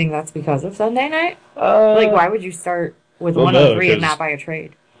 Do you think that's because of Sunday night? Why would you start with 103 and not buy a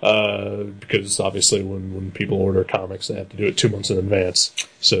trade? Because obviously when people order comics, they have to do it 2 months in advance.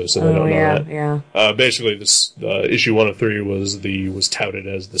 So they don't know that. Yeah. Basically, this issue 103 was touted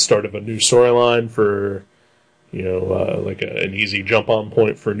as the start of a new storyline for, an easy jump-on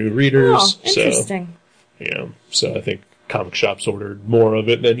point for new readers. Oh, interesting. So I think comic shops ordered more of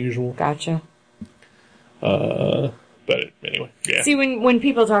it than usual. Gotcha. But anyway, yeah. See, when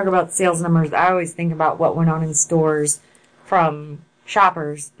people talk about sales numbers, I always think about what went on in stores from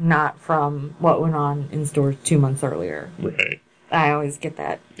shoppers, not from what went on in stores 2 months earlier. Right. I always get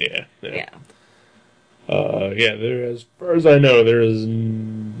that. Yeah. There, as far as I know, there is,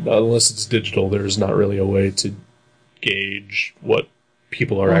 unless it's digital, there's not really a way to gauge what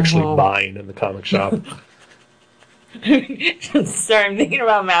people are actually buying in the comic shop. Sorry, I'm thinking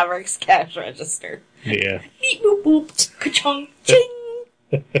about Maverick's cash register. Yeah. Beep boop boop, ka-chung, ching.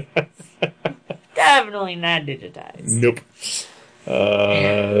 Definitely not digitized. Nope.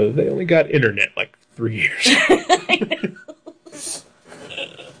 They only got internet 3 years.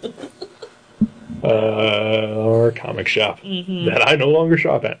 Our comic shop that I no longer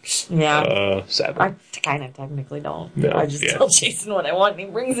shop at. Yeah. Sadly. I kind of technically don't. No, I just tell Jason what I want and he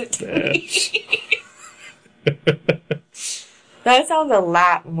brings it to me. That sounds a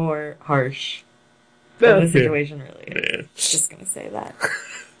lot more harsh than the situation really is. Yeah. Just gonna say that.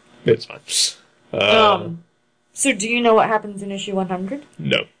 It's fine. So do you know what happens in issue 100?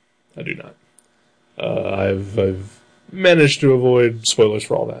 No, I do not. I've managed to avoid spoilers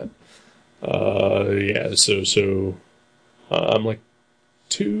for all that. So I'm like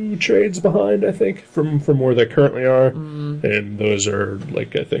 2 trades behind, I think, from where they currently are, and those are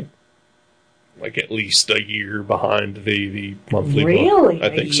like I think like at least a year behind the monthly book. Really? I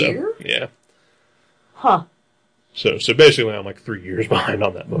think a year? so. Yeah. Huh. So basically, I'm like 3 years behind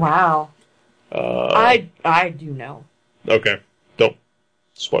on that book. Wow. I do know. Okay, don't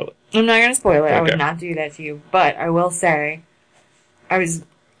spoil it. I'm not gonna spoil it. Okay. I would not do that to you. But I will say, it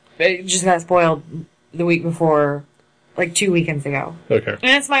just got spoiled the week before, like 2 weekends ago. Okay.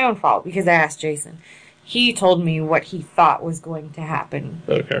 And it's my own fault because I asked Jason. He told me what he thought was going to happen.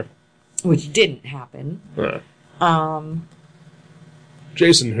 Okay. Which didn't happen.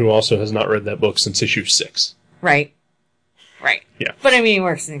 Jason, who also has not read that book since issue 6. Right. Yeah. But I mean, he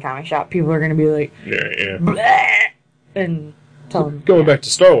works in a comic shop. People are going to be like, Yeah. bleh, and tell him. Going back to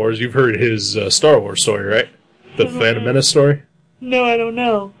Star Wars, you've heard his Star Wars story, right? The Phantom Menace story? No, I don't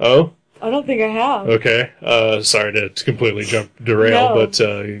know. Oh? I don't think I have. Okay. Sorry to completely derail, No. but,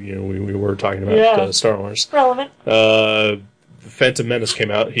 we were talking about Star Wars. Relevant. Phantom Menace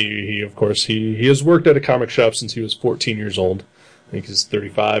came out. He of course, he has worked at a comic shop since he was 14 years old. I think he's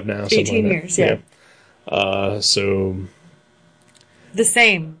 35 now. 18 years, yeah. So... The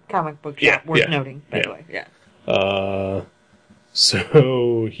same comic book shop, worth noting, by the way. Yeah.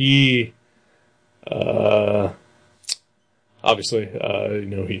 So he, obviously,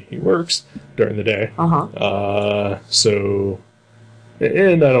 he works during the day.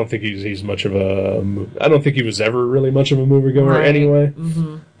 And I don't think he's much of I don't think he was ever really much of a moviegoer anyway.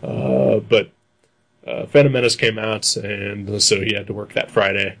 But Phantom Menace came out, and so he had to work that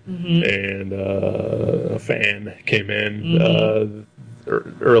Friday. And a fan came in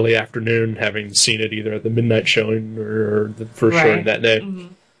early afternoon, having seen it either at the midnight showing or the first showing that day,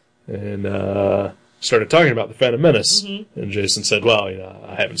 and started talking about the Phantom Menace. And Jason said, well,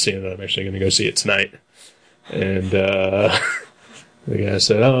 I haven't seen it. I'm actually going to go see it tonight. And the guy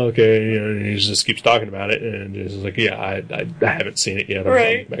said, oh, okay. And he just keeps talking about it. And Jason's like, yeah, I haven't seen it yet.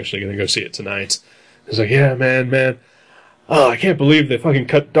 I'm actually going to go see it tonight. He's like, yeah, man. Oh, I can't believe they fucking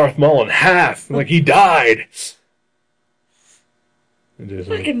cut Darth Maul in half. Like, he died.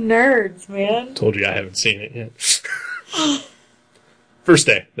 Fucking nerds, man. Told you I haven't seen it yet. First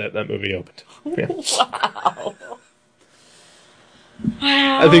day that movie opened. Yeah. Wow.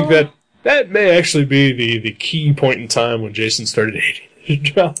 I think that may actually be the key point in time when Jason started hating his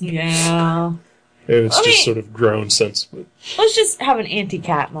job. Yeah. It's just sort of grown since. But... Let's just have an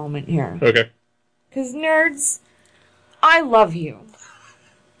anti-cat moment here. Okay. Because nerds, I love you.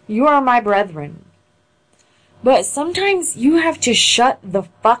 You are my brethren. But sometimes you have to shut the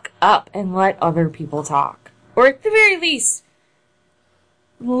fuck up and let other people talk. Or at the very least,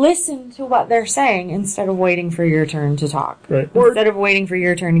 listen to what they're saying instead of waiting for your turn to talk. Right. Instead of waiting for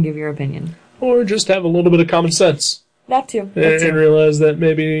your turn to give your opinion. Or just have a little bit of common sense. That too. And realize that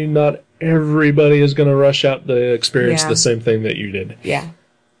maybe not everybody is going to rush out to experience the same thing that you did. Yeah.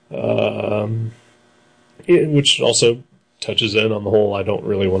 Which also touches in on the whole, I don't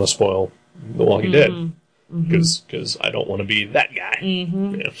really want to spoil The Walking Dead. Because I don't want to be that guy.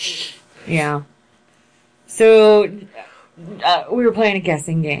 Yeah. So, we were playing a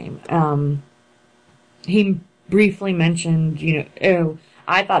guessing game. He briefly mentioned,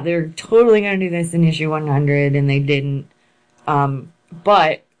 I thought they were totally going to do this in issue 100, and they didn't.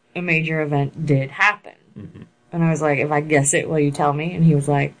 But a major event did happen. And I was like, if I guess it, will you tell me? And he was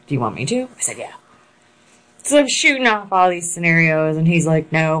like, do you want me to? I said, yeah. So I'm shooting off all these scenarios, and he's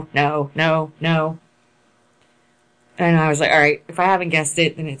like, no. And I was like, alright, if I haven't guessed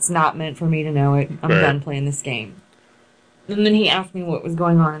it, then it's not meant for me to know it. I'm done playing this game. And then he asked me what was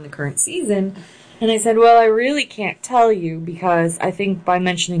going on in the current season. And I said, well, I really can't tell you because I think by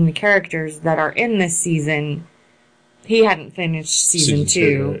mentioning the characters that are in this season, he hadn't finished season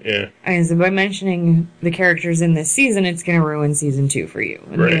 2. Yeah. And so by mentioning the characters in this season, it's going to ruin season 2 for you.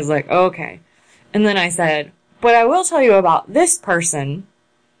 And he was like, okay. And then I said, but I will tell you about this person.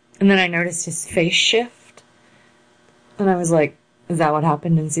 And then I noticed his face shift. And I was like, is that what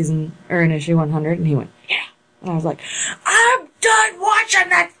happened in in issue 100? And he went, yeah. And I was like, I'm done watching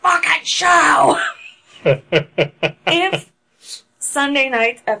that fucking show! If Sunday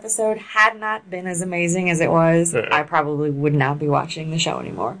night's episode had not been as amazing as it was, I probably would not be watching the show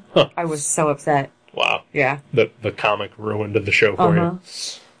anymore. Huh. I was so upset. Wow. Yeah. The comic ruined the show for you.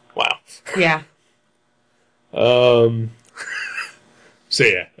 Wow. Yeah. So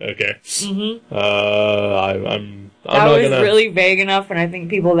yeah, okay. Mm-hmm. I'm that not was gonna... really vague enough, and I think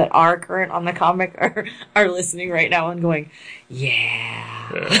people that are current on the comic are listening right now and going,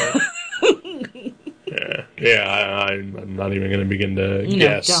 yeah. I'm not even going to begin to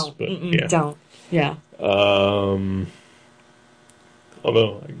guess. Don't. But yeah. Don't. Yeah.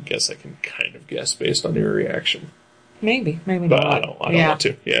 Although I guess I can kind of guess based on your reaction. Maybe But not. I don't want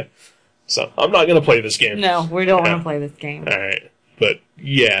to. Yeah. So I'm not going to play this game. No, we don't want to play this game. All right. But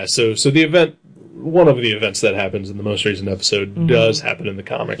yeah, so the event, one of the events that happens in the most recent episode does happen in the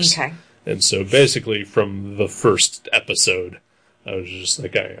comics. Okay. And so basically from the first episode, I was just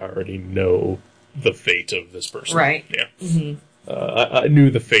like, I already know the fate of this person. Right. Yeah. Mm-hmm. I knew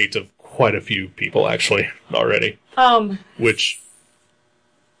the fate of quite a few people actually already. Which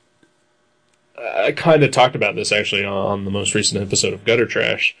I kind of talked about this actually on the most recent episode of Gutter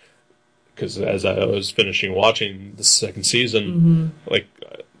Trash. Because as I was finishing watching the second season, like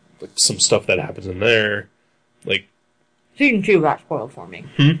some stuff that happens in there, like... Season 2 got spoiled for me.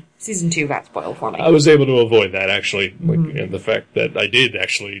 Season 2 got spoiled for me. I was able to avoid that, actually. Like, and the fact that I did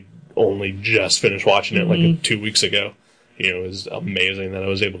actually only just finish watching it, like 2 weeks ago, is amazing that I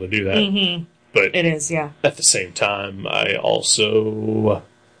was able to do that. But it is, yeah. At the same time, I also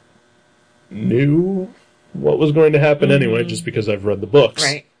knew what was going to happen anyway, just because I've read the books.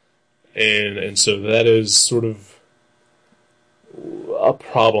 Right. And so that is sort of a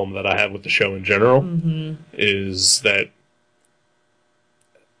problem that I have with the show in general, is that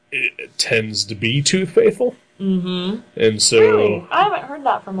it tends to be too faithful. And so... Really? I haven't heard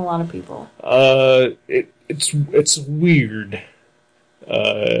that from a lot of people. It's weird.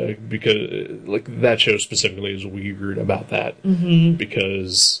 Because, like, that show specifically is weird about that.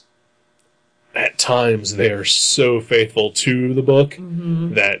 Because at times they are so faithful to the book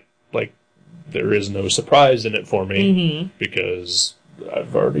that, like, there is no surprise in it for me because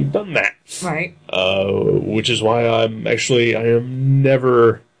I've already done that. Right. Which is why I am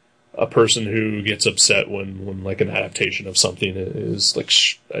never a person who gets upset when like an adaptation of something is like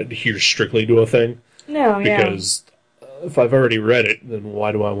adheres strictly to a thing. No, yeah. Because if I've already read it, then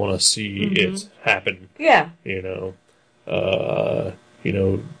why do I want to see it happen? Yeah.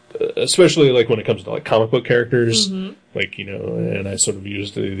 Especially like when it comes to like comic book characters, like, and I sort of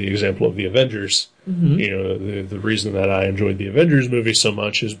used the example of the Avengers. The reason that I enjoyed the Avengers movie so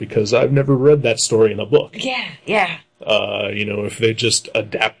much is because I've never read that story in a book. Yeah. If they just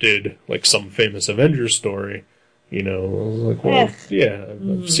adapted like some famous Avengers story, I was like, well,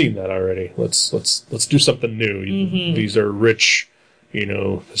 I've seen that already. Let's do something new. These are rich,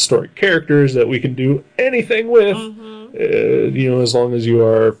 historic characters that we can do anything with. As long as you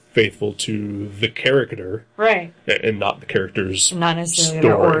are faithful to the character, right, and not the character's not necessarily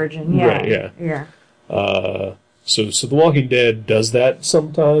story. Their origin. Yeah, right, yeah. So The Walking Dead does that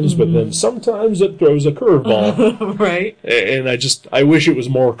sometimes, but then sometimes it throws a curveball, right? And I wish it was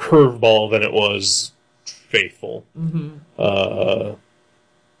more curveball than it was faithful,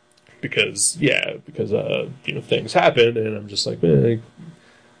 because things happen, and I'm just like, I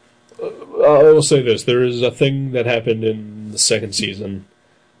will say this. There is a thing that happened in the second season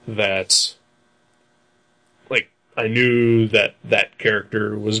that, like, I knew that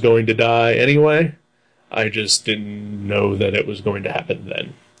character was going to die anyway. I just didn't know that it was going to happen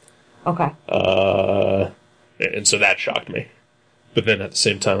then. Okay. And so that shocked me. But then at the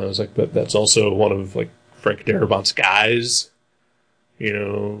same time, I was like, but that's also one of, like, Frank Darabont's guys.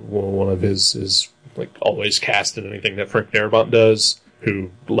 One of his like, always cast in anything that Frank Darabont does,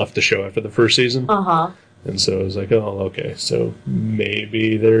 who left the show after the first season. And so I was like, oh, okay, so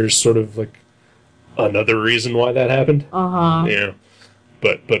maybe there's sort of like another reason why that happened.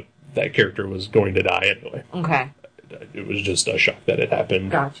 But that character was going to die anyway. Okay. It was just a shock that it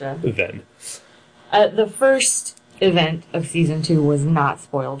happened. Gotcha. Then. The first event of season 2 was not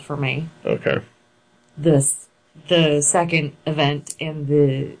spoiled for me. Okay. The second event and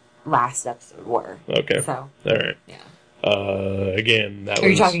the last episode were. Okay. So. All right. Yeah. Again, that was... Are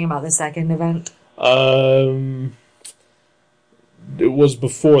you talking about the second event? It was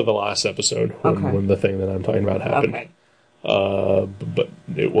before the last episode when the thing that I'm talking about happened. Okay. But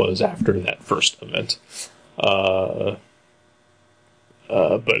it was after that first event. But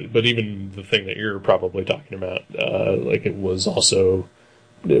even the thing that you're probably talking about, like it was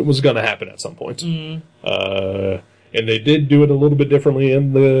going to happen at some point. And they did do it a little bit differently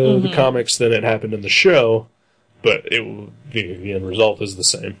in the comics than it happened in the show. but the end result is the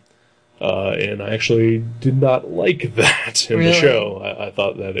same. And I actually did not like that in the show. I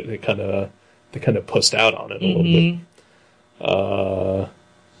thought that they kind of pussed out on it a little bit.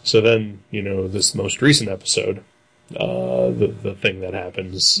 So then, this most recent episode, the thing that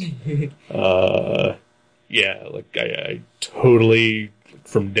happens, I totally,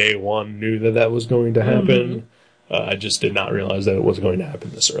 from day one, knew that was going to happen. I just did not realize that it was going to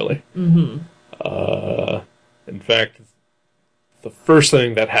happen this early. In fact, the first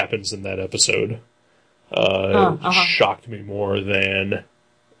thing that happens in that episode shocked me more than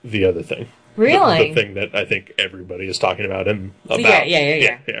the other thing. Really? The thing that I think everybody is talking about.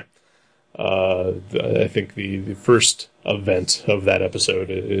 Yeah. I think the first event of that episode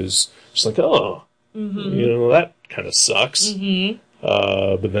is just like, that kind of sucks.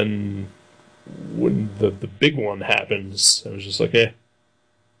 But then when the big one happens, I was just like,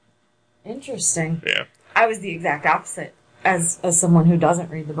 Interesting. Yeah. I was the exact opposite as someone who doesn't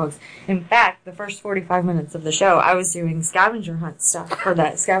read the books. In fact, the first 45 minutes of the show, I was doing scavenger hunt stuff for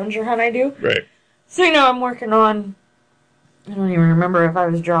that scavenger hunt I do. Right. So, I'm working on, I don't even remember if I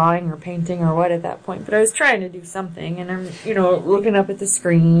was drawing or painting or what at that point, but I was trying to do something, and I'm, looking up at the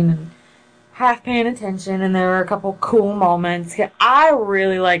screen and half paying attention, and there were a couple cool moments. I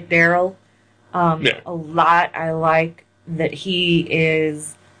really like Daryl a lot. I like that he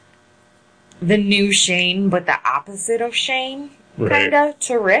is the new Shane, but the opposite of Shane, kind of,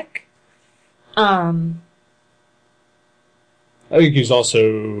 to Rick. I think he's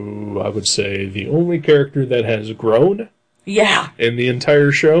also, I would say, the only character that has grown. Yeah. In the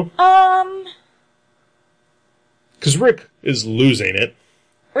entire show. Because Rick is losing it.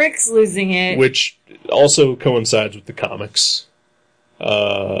 Rick's losing it. Which also coincides with the comics.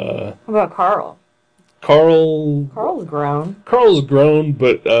 How about Carl? Carl's grown. Carl's grown,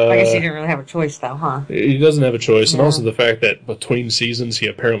 but I guess he didn't really have a choice, though, huh? He doesn't have a choice, and also the fact that between seasons he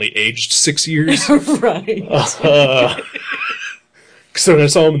apparently aged 6 years. Right. So when I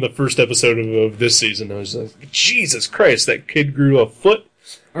saw him in the first episode of this season, I was like, Jesus Christ, that kid grew a foot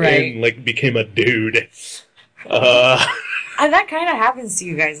and became a dude. That kind of happens to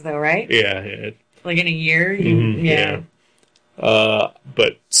you guys, though, right? Yeah. Like in a year? Yeah.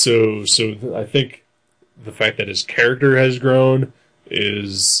 But so I think the fact that his character has grown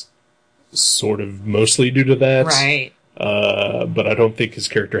is sort of mostly due to that. Right. But I don't think his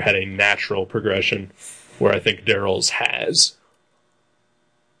character had a natural progression, where I think Daryl's has.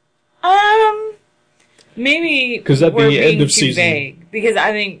 Maybe because at the end of season, vague, because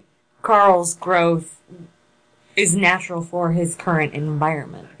I think Carl's growth is natural for his current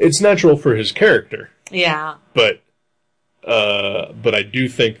environment. It's natural for his character. Yeah. But I do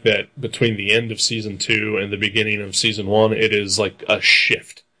think that between the end of season 2 and the beginning of season 1, it is like a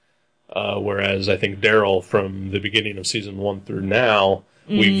shift. Whereas I think Daryl, from the beginning of season 1 through now,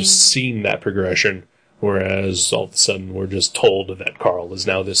 we've seen that progression. Whereas all of a sudden we're just told that Carl is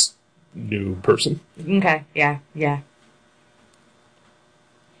now this new person. Okay, yeah.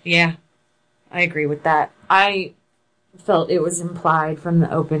 Yeah, I agree with that. I felt it was implied from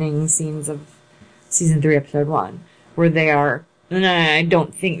the opening scenes of season 3, episode 1, where they are, and I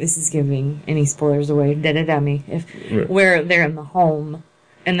don't think this is giving any spoilers away, where they're in the home,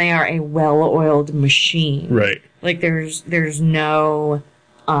 and they are a well-oiled machine. Right. Like, there's no...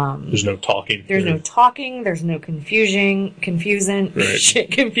 there's no talking. There's no talking. There's no confusion.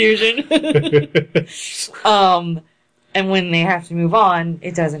 And when they have to move on,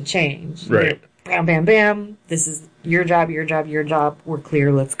 it doesn't change. Right. Bam, bam, bam. This is your job, your job, your job. We're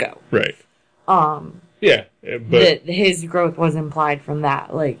clear. Let's go. Right. Yeah, but his growth was implied from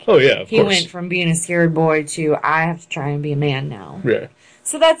that. Like, oh yeah, of he course. went from being a scared boy to I have to try and be a man now. Yeah.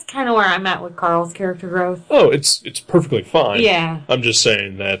 So that's kind of where I'm at with Carl's character growth. Oh, it's perfectly fine. Yeah. I'm just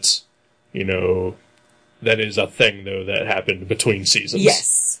saying that, that is a thing, though, that happened between seasons.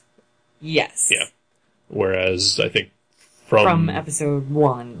 Yes. Yeah. Whereas, I think from episode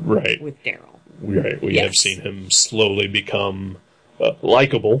 1 with Daryl. Right. We have seen him slowly become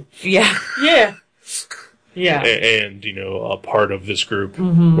likable. Yeah. Yeah. And, a part of this group,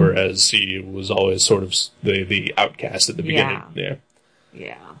 whereas he was always sort of the outcast at the beginning.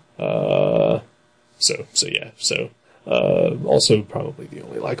 Yeah. Also probably the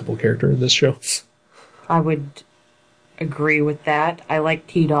only likable character in this show. I would agree with that. I like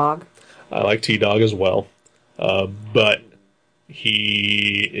T-Dog. I like T-Dog as well. But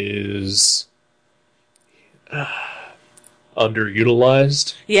he is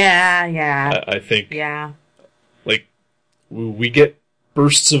underutilized. Yeah. I think. Yeah. Like, we get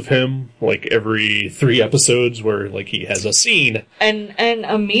bursts of him, like every 3 episodes, where like he has a scene and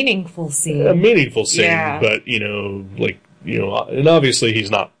a meaningful scene. Yeah. But and obviously he's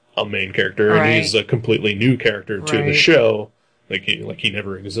not a main character, and he's a completely new character to the show. Like he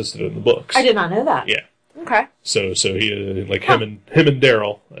never existed in the books. I did not know that. Yeah. Okay. So he him and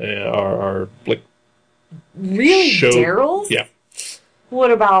Daryl are like really Daryl. Yeah.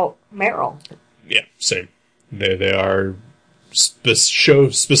 What about Meryl? Yeah, same. They are show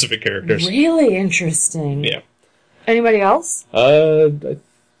specific characters. Really interesting. Yeah. Anybody else? There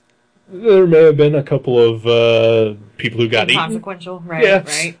may have been a couple of people who got eaten. Consequential, right? Yeah.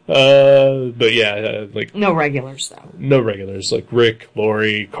 Right. But yeah, like no regulars though. No regulars, like Rick,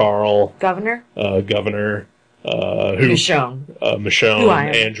 Lori, Carl, Governor, Michonne, who I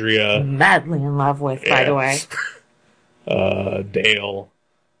am Andrea, madly in love with, by the way. Dale,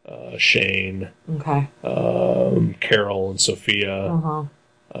 Shane, okay, Carol and Sophia. Uh-huh.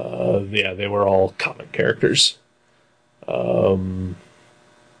 They were all comic characters.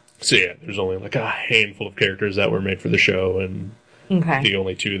 So yeah, there's only like a handful of characters that were made for the show, and the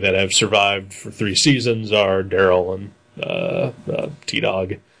only 2 that have survived for 3 seasons are Daryl and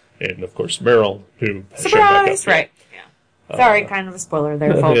T-Dog, and of course Meryl, who has shown back up. Right? Yeah. Sorry, kind of a spoiler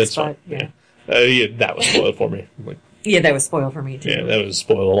there, folks. But yeah, that was spoiled for me. That was spoiled for me too. Yeah, that was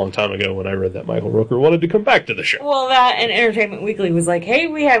spoiled a long time ago when I read that Michael Rooker wanted to come back to the show. Well, that and Entertainment Weekly was like, "Hey,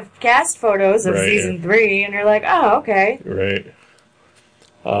 we have cast photos of season 3," and you're like, "Oh, okay." Right.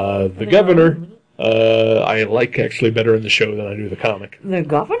 The Governor, I like actually better in the show than I do the comic. The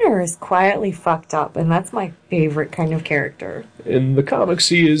Governor is quietly fucked up, and that's my favorite kind of character. In the comics,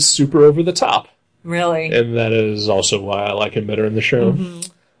 he is super over the top. Really? And that is also why I like him better in the show. Mm-hmm.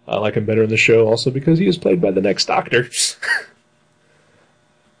 I like him better in the show also because he is played by the next Doctor.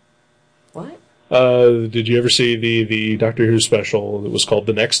 What? Did you ever see the Doctor Who special that was called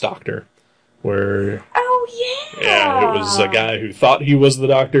The Next Doctor? Where... Oh, yeah! Yeah, it was a guy who thought he was the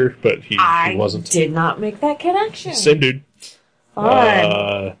Doctor, but he wasn't. I did not make that connection. Same dude.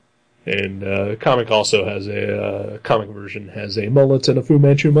 Fun. And comic also has comic version has a mullet and a Fu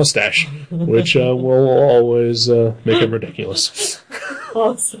Manchu mustache, which will always make him ridiculous.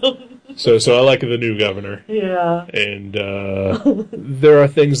 Awesome. So I like the new Governor. Yeah. And there are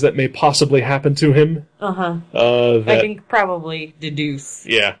things that may possibly happen to him. I can probably deduce.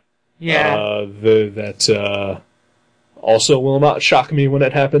 Yeah. Yeah. That also will not shock me when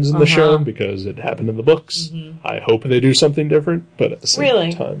it happens in the show, because it happened in the books. Mm-hmm. I hope they do something different, but at the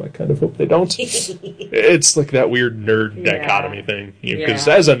same time, I kind of hope they don't. It's like that weird nerd dichotomy thing. Because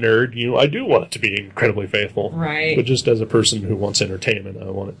as a nerd, I do want it to be incredibly faithful. Right. But just as a person who wants entertainment, I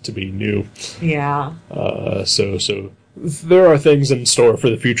want it to be new. Yeah. So there are things in store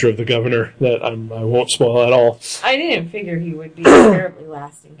for the future of the Governor that I won't spoil at all. I didn't figure he would be a terribly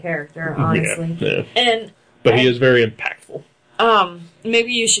lasting character, honestly. Yeah. But he is very impactful.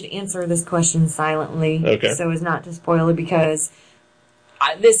 Maybe you should answer this question silently, so as not to spoil it, because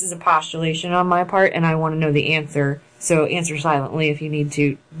this is a postulation on my part, and I want to know the answer. So answer silently if you need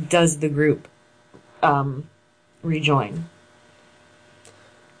to. Does the group rejoin?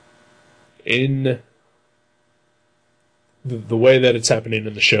 In the way that it's happening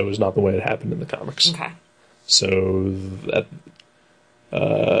in the show is not the way it happened in the comics. Okay. So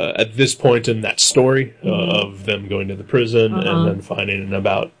at this point in that story of them going to the prison and then finding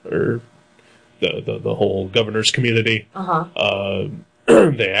about the whole governor's community,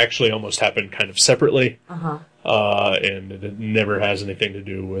 they actually almost happened kind of separately, and it never has anything to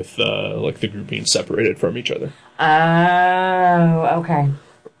do with like the group being separated from each other. Oh, okay.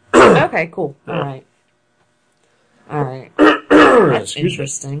 Okay, cool. All right. That's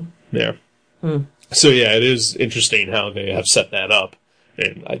interesting. Yeah. So yeah, it is interesting how they have set that up.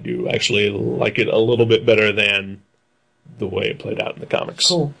 And I do actually like it a little bit better than the way it played out in the comics.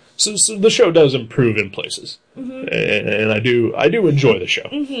 Cool. So the show does improve in places, and I do enjoy the show.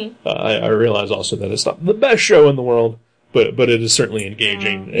 I realize also that it's not the best show in the world, but it is certainly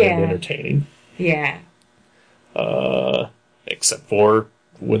engaging and entertaining. Yeah. Except for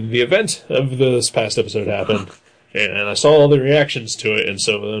when the event of this past episode happened, and I saw all the reactions to it, and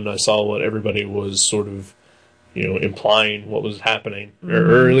so then I saw what everybody was sort of, implying what was happening,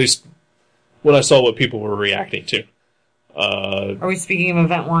 or at least when I saw what people were reacting to. Are we speaking of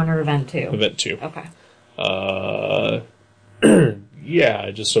Event 1 or Event 2? Event 2. Okay. Yeah,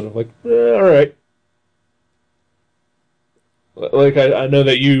 I just sort of like, alright. Like, I know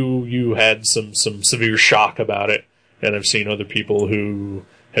that you had some severe shock about it, and I've seen other people who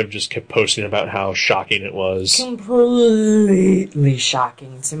have just kept posting about how shocking it was. Completely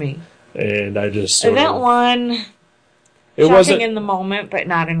shocking to me. And I just Event 1, It shocking wasn't in the moment, but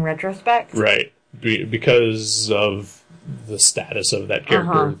not in retrospect. right because of the status of that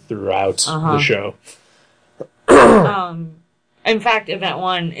character throughout the show. In fact, Event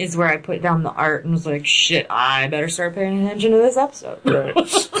 1 is where I put down the art and was like, shit, I better start paying attention to this episode. Right.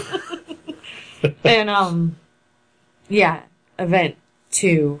 And, yeah, Event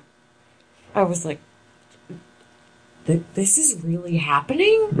 2, I was like, this is really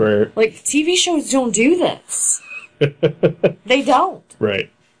happening? Right. Like, TV shows don't do this. They don't.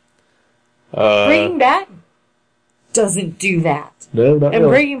 Right. Breaking Bad doesn't do that. No, not And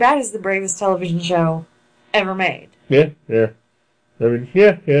really. Breaking Bad is the bravest television show ever made. Yeah. I mean,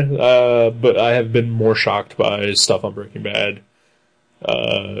 yeah. But I have been more shocked by stuff on Breaking Bad.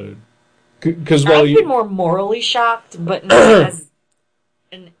 Because I've been more morally shocked, but not as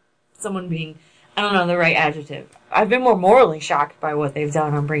someone being, I don't know the right adjective. I've been more morally shocked by what they've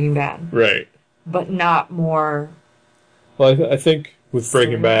done on Breaking Bad. Right. But not more... Well, I think with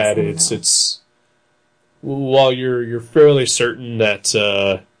Breaking Bad, it's while you're fairly certain that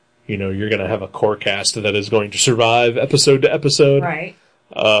you're going to have a core cast that is going to survive episode to episode, right?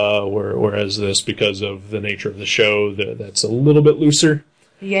 Whereas this, because of the nature of the show, that's a little bit looser.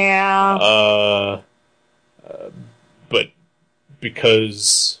 Yeah. But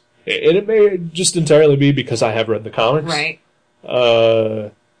because, and it may just entirely be because I have read the comics, right?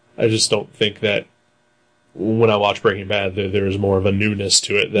 I just don't think that when I watch Breaking Bad, there is more of a newness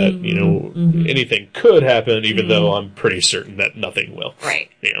to it that, anything could happen, even though I'm pretty certain that nothing will. Right.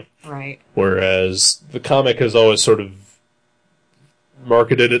 Right. Whereas the comic has always sort of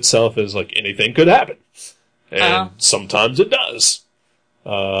marketed itself as like anything could happen. And sometimes it does.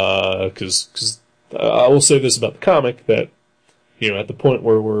 Cause I will say this about the comic, that, at the point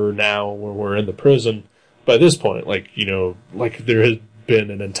where we're in the prison, by this point, like there has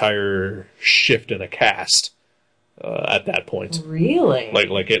been an entire shift in a cast at that point. Really?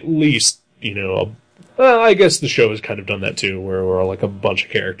 Like at least, I guess the show has kind of done that too, where like a bunch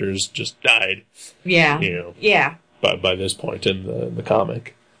of characters just died. Yeah. Yeah. By this point in the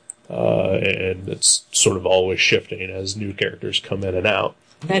comic. And it's sort of always shifting as new characters come in and out.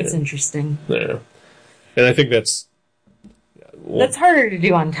 That's interesting. Yeah. And I think that's harder to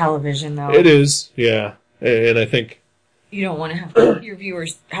do on television, though. It is, yeah. And I think you don't want to have your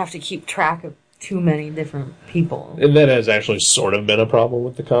viewers have to keep track of too many different people. And that has actually sort of been a problem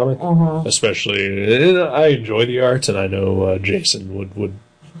with the comic. Especially, and I enjoy the art, and I know Jason would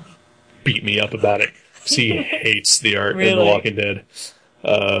beat me up about it, because he hates the art in The Walking Dead.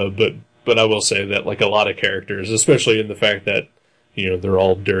 But I will say that, like, a lot of characters, especially in the fact that, they're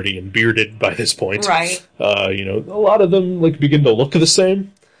all dirty and bearded by this point. Right. A lot of them, like, begin to look the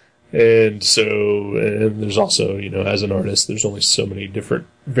same. And there's also, as an artist, there's only so many different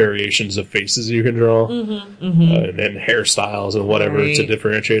variations of faces you can draw. And hairstyles and whatever to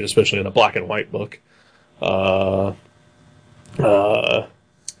differentiate, especially in a black and white book.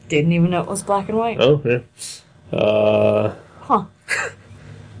 Didn't even know it was black and white. Oh, yeah.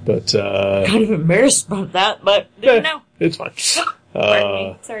 But, kind of embarrassed about that, but didn't know. It's fine. Pardon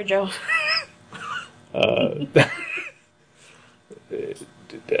me. Sorry, Joe.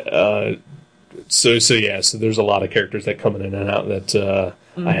 So there's a lot of characters that come in and out that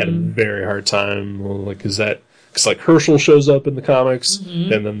I had a very hard time. Like, because like Herschel shows up in the comics,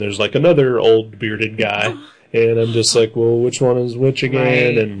 and then there's like another old bearded guy, and I'm just like, well, which one is which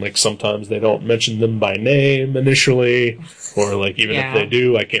again? Right. And like sometimes they don't mention them by name initially, or like even if they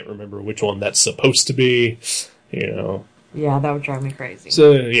do, I can't remember which one that's supposed to be. Yeah, that would drive me crazy.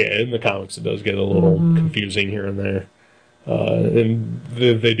 So yeah, in the comics it does get a little confusing here and there. And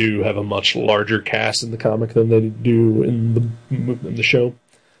they do have a much larger cast in the comic than they do in the show.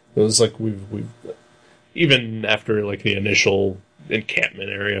 It's like we've even after like the initial encampment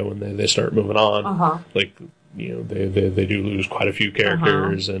area when they start moving on, like they do lose quite a few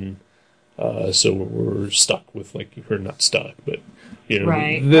characters, and so we're stuck with like we're not stuck, but they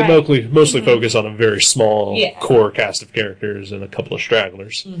mostly focus on a very small core cast of characters and a couple of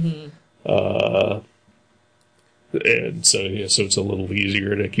stragglers. And so it's a little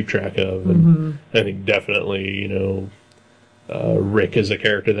easier to keep track of, and I think definitely Rick is a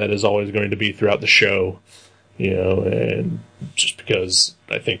character that is always going to be throughout the show, and just because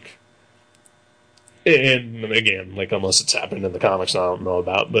I think, and again, like unless it's happened in the comics, I don't know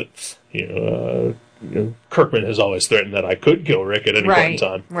about, but Kirkman has always threatened that I could kill Rick at any point in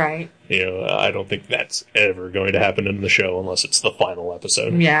time. Right. I don't think that's ever going to happen in the show unless it's the final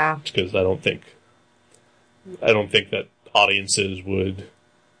episode. Yeah. Because I don't think that audiences would.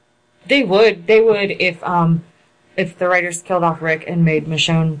 They would if the writers killed off Rick and made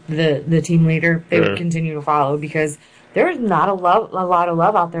Michonne the team leader. They would continue to follow, because There's not a lot of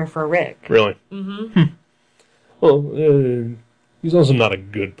love out there for Rick. Really? Mm-hmm. Well, he's also not a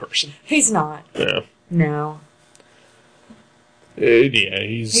good person. He's not. Yeah. No. Yeah,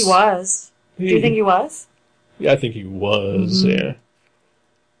 he's... He was. Do you think he was? Yeah, I think he was, yeah.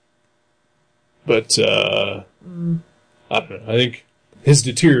 But, I don't know. I think his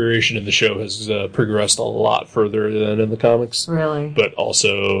deterioration in the show has progressed a lot further than in the comics. Really? But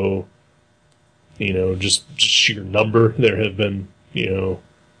also, just sheer number. There have been,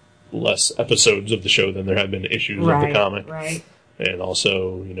 less episodes of the show than there have been issues of the comic. Right. And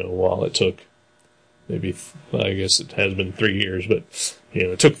also, while it took maybe, I guess it has been 3 years, but,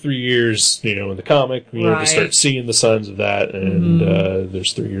 it took 3 years, in the comic, to start seeing the signs of that, and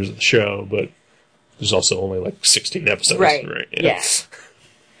there's 3 years of the show, but there's also only like 16 episodes. Right. Yeah.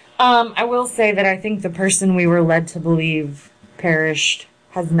 I will say that I think the person we were led to believe perished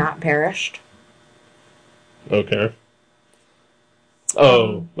has not perished. Okay.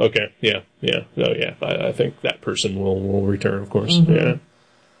 Oh, okay. Yeah. Oh, yeah. I think that person will return, of course. Yeah.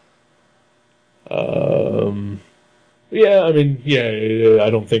 Yeah, I mean, I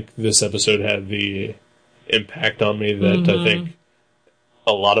don't think this episode had the impact on me that I think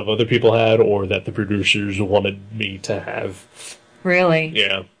a lot of other people had, or that the producers wanted me to have. Really?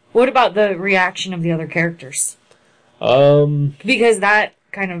 Yeah. What about the reaction of the other characters? Because that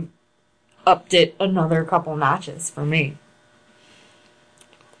kind of upped it another couple notches for me.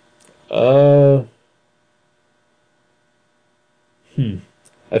 I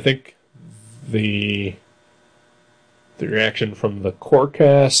think the reaction from the core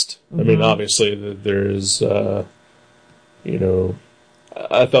cast, I mean, obviously there's, I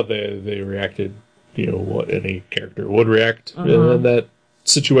thought they reacted, what any character would react in that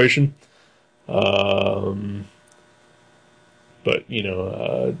situation. But,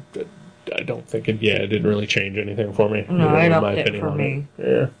 I don't think it didn't really change anything for me. No, it upped it for me.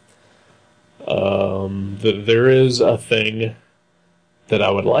 Yeah. There is a thing that I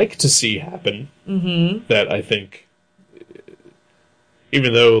would like to see happen that I think,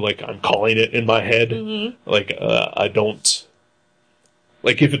 even though, like, I'm calling it in my head, I don't,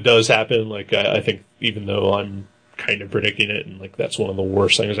 like, if it does happen, like, I think even though I'm kind of predicting it, and, like, that's one of the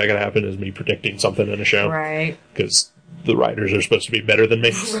worst things that could happen is me predicting something in a show. Right. Because the writers are supposed to be better than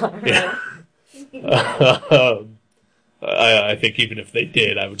me. Right. Yeah. I think even if they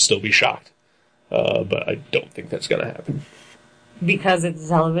did, I would still be shocked. But I don't think that's going to happen. Because it's a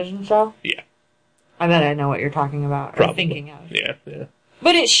television show? Yeah. I bet I know what you're talking about. Probably. Or thinking of. Yeah.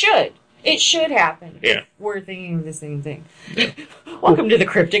 But it should. It should happen. Yeah. We're thinking of the same thing. Welcome to the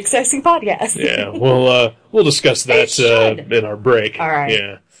Cryptic Sexy Podcast. Yeah. We'll discuss that in our break. All right.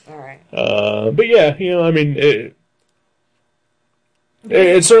 Yeah. All right. But yeah, I mean,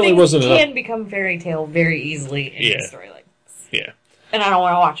 it certainly wasn't enough. Things can become fairy tale very easily in a story like this. Yeah. And I don't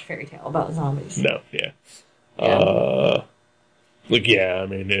want to watch a fairy tale about zombies. No, yeah. I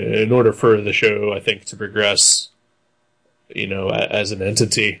mean, in order for the show, I think, to progress, as an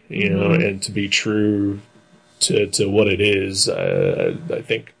entity, and to be true to what it is, I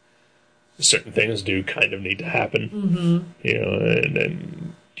think certain things do kind of need to happen,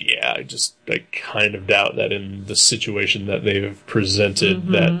 and I kind of doubt that in the situation that they've presented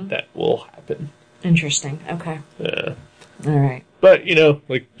that will happen. Interesting. Okay. Yeah. All right. But,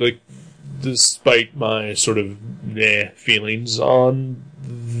 despite my sort of feelings on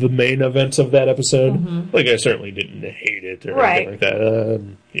the main events of that episode, I certainly didn't hate it or anything like that.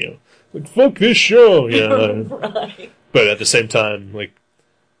 Fuck this show, Right. But at the same time,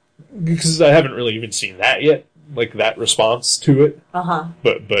 because I haven't really even seen that yet, that response to it.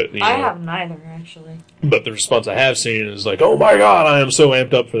 But I haven't either, actually. But the response I have seen is oh my god, I am so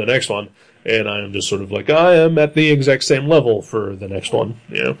amped up for the next one. And I am just sort of I am at the exact same level for the next one.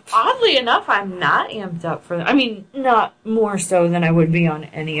 Yeah. Oddly enough, I'm not amped up for I mean, not more so than I would be on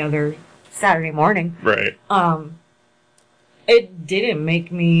any other Saturday morning. Right. It didn't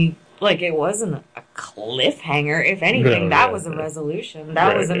make me, it wasn't a cliffhanger. If anything, that was a resolution.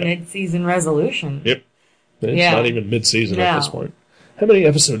 That was a mid-season resolution. Yep. It's not even mid-season at this point. How many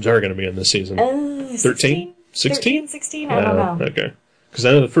episodes are going to be in this season? 13? 16? 16? I don't know. Okay. Because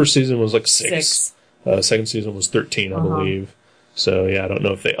I know the first season was 6. Second season was 13, I believe. So, I don't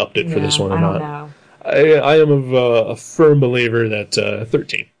know if they upped it for this one or not. Know. I am of a firm believer that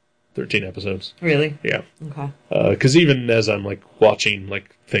 13 episodes. Really? Yeah. Okay. Because even as I'm watching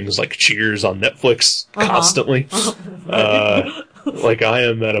things like Cheers on Netflix constantly, I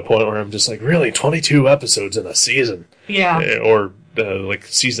am at a point where I'm just really 22 episodes in a season. Yeah. Or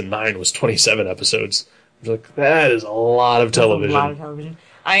season 9 was 27 episodes. That is a lot of television. A lot of television.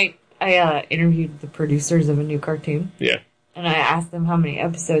 I I interviewed the producers of a new cartoon. Yeah. And I asked them how many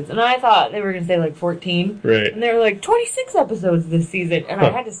episodes. And I thought they were going to say like 14. Right. And they were like 26 episodes this season. And I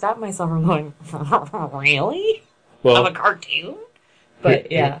had to stop myself from going, really? Well, of a cartoon?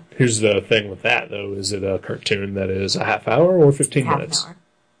 But yeah. Here's the thing with that, though. Is it a cartoon that is a half hour or 15 half minutes? An hour.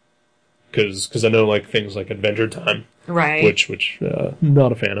 Because I know like things like Adventure Time. Right. Which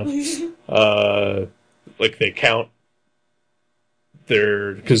not a fan of. Like they count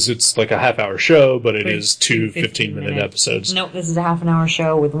because it's like a half-hour show, but it is two 15-minute episodes. Nope, this is a half-an-hour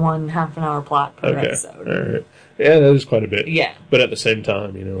show with one half-an-hour plot per episode. All right. Yeah, that is quite a bit. Yeah. But at the same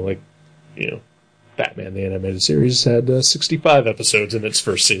time, Batman the Animated Series had 65 episodes in its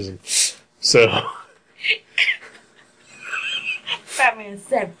first season. So... Batman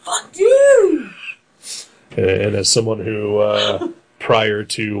said, fuck you! And as someone who... prior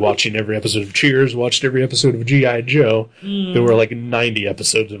to watching every episode of Cheers, watched every episode of G.I. Joe. There were like 90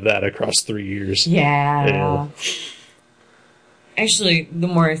 episodes of that across 3 years. Yeah. Actually, the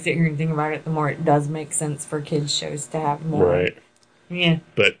more I sit here and think about it, the more it does make sense for kids' shows to have more. Right. Yeah.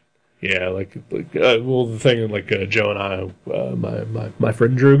 But, yeah, the thing, like, Joe and I, my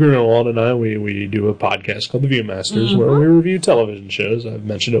friend Drew Grunewald and I, we do a podcast called The Viewmasters, where we review television shows. I've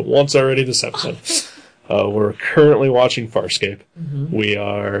mentioned it once already this episode. We're currently watching Farscape. We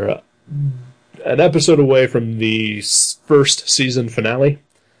are an episode away from the first season finale.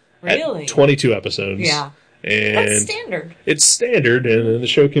 Really? At 22 episodes. Yeah. And that's standard. It's standard, and the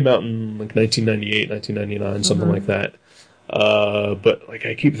show came out in like 1998, 1999, something like that. But like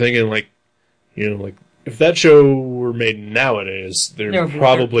I keep thinking, like, if that show were made nowadays, there would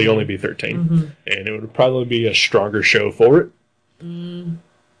probably only be 13, and it would probably be a stronger show for it.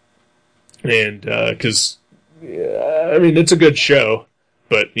 And, because, I mean, it's a good show,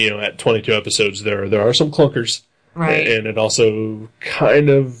 but, at 22 episodes, there are some clunkers. Right. And it also kind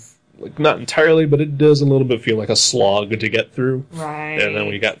of, like, not entirely, but it does a little bit feel like a slog to get through. Right. And then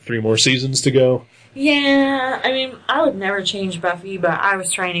we got 3 more seasons to go. Yeah, I mean, I would never change Buffy, but I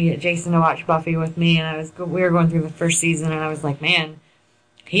was trying to get Jason to watch Buffy with me, and we were going through the first season, and I was like, man,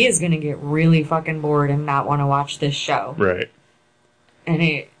 he is going to get really fucking bored and not want to watch this show. Right.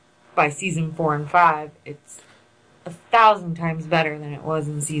 And by season 4 and 5, it's 1,000 times better than it was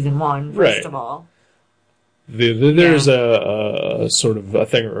in season 1, first of all. There's a sort of a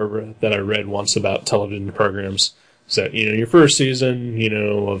thing that I read once about television programs. Is that, your first season,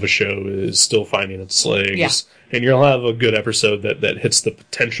 of a show is still finding its legs. Yeah. And you'll have a good episode that hits the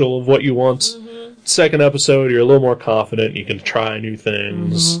potential of what you want. Second episode, you're a little more confident. You can try new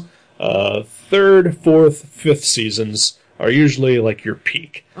things. Third, fourth, fifth seasons are usually like your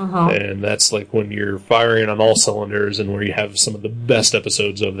peak. And that's like when you're firing on all cylinders and where you have some of the best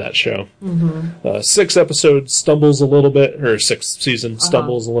episodes of that show. Sixth episode stumbles a little bit, or sixth season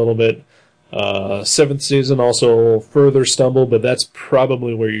stumbles a little bit. Seventh season also further stumble, but that's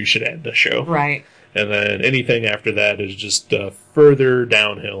probably where you should end the show. Right. And then anything after that is just further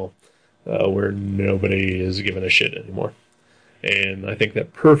downhill, where nobody is giving a shit anymore. And I think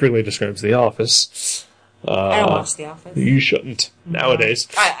that perfectly describes The Office. I don't watch The Office. You shouldn't nowadays.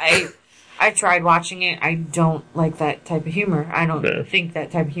 I tried watching it. I don't like that type of humor. I don't think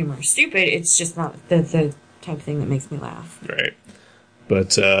that type of humor is stupid. It's just not the type of thing that makes me laugh. Right.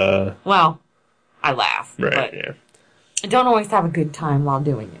 But, well, I laugh. Right, but yeah. I don't always have a good time while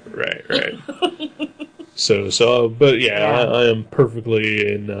doing it. Right. But yeah. I am perfectly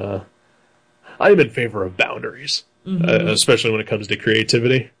I am in favor of boundaries, especially when it comes to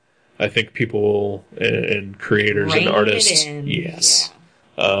creativity. I think people and creators and artists, yes,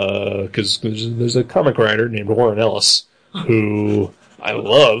 because there's a comic writer named Warren Ellis who I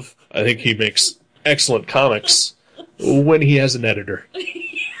love. I think he makes excellent comics when he has an editor.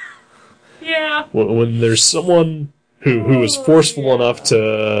 Yeah. When there's someone who is forceful enough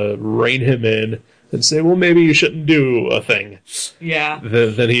to rein him in and say, well, maybe you shouldn't do a thing. Yeah.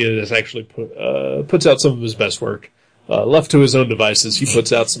 Then he has actually puts out some of his best work. Left to his own devices, he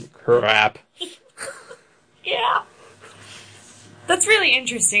puts out some crap. Yeah. That's really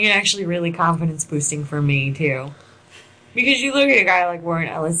interesting and actually really confidence boosting for me, too. Because you look at a guy like Warren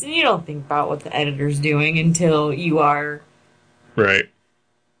Ellis and you don't think about what the editor's doing until you are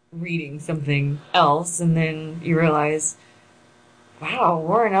reading something else, and then you realize, wow,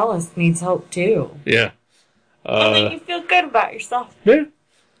 Warren Ellis needs help, too. Yeah. And then you feel good about yourself. Yeah.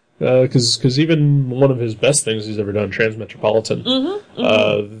 Because even one of his best things he's ever done, Transmetropolitan,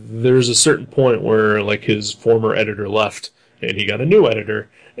 there's a certain point where like his former editor left and he got a new editor,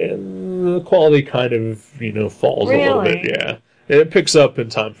 and the quality kind of falls a little bit. Yeah, and it picks up in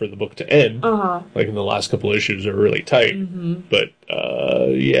time for the book to end. Like in the last couple issues are really tight, but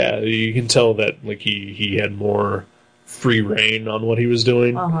Yeah, you can tell that like he had more free reign on what he was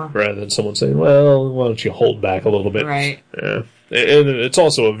doing, rather than someone saying, "Well, why don't you hold back a little bit?" Right. Yeah, and it's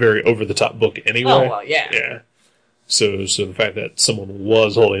also a very over the top book anyway. Oh well, yeah. Yeah. So the fact that someone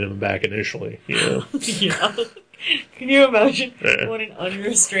was holding him back initially, yeah. Can you imagine what an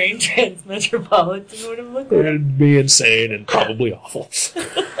unrestrained Transmetropolitan would have looked like? It'd be insane and probably awful.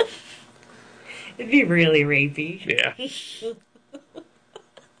 It'd be really rapey. Yeah.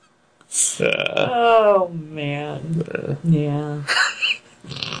 Oh, man. Yeah.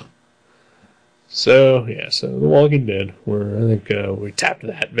 So The Walking Dead, I think we tapped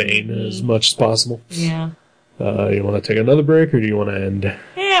that vein as much as possible. Yeah. You want to take another break, or do you want to end?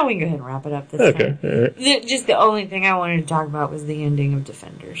 Yeah, we can go ahead and wrap it up this time. All right. Just the only thing I wanted to talk about was the ending of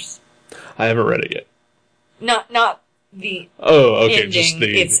Defenders. I haven't read it yet. Not the ending, just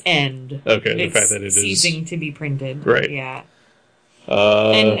its end. Okay, the fact that it is ceasing to be printed. Right. Yeah.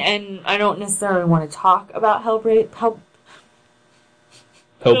 And I don't necessarily want to talk about Hellblazer.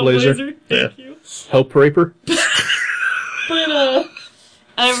 Thank you. Help Raper. But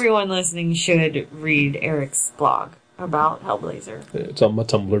everyone listening should read Eric's blog about Hellblazer. It's on my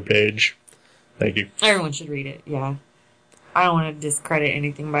Tumblr page. Thank you. Everyone should read it. Yeah. I don't want to discredit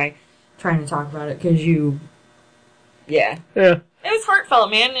anything by trying to talk about it because Yeah. It was heartfelt,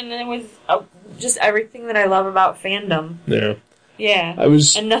 man, and it was just everything that I love about fandom. Yeah. Yeah.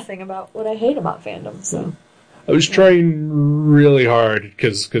 And nothing about what I hate about fandom, so. I was trying really hard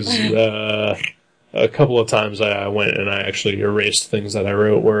because a couple of times I went and I actually erased things that I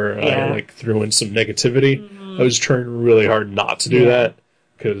wrote where I threw in some negativity. Mm-hmm. I was trying really hard not to do that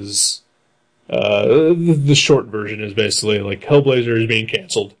because the short version is basically like Hellblazer is being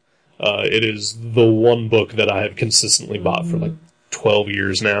canceled. It is the one book that I have consistently bought for like 12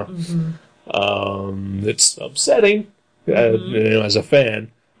 years now. Mm-hmm. It's upsetting as a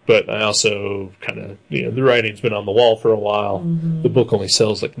fan. But I also kind of, the writing's been on the wall for a while. Mm-hmm. The book only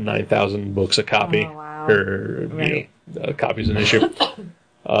sells like 9,000 books a copy. Oh, wow. Or, copies an issue.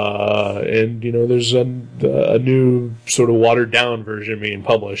 And, there's a new sort of watered down version being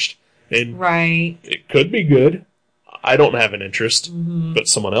published. And it could be good. I don't have an interest, but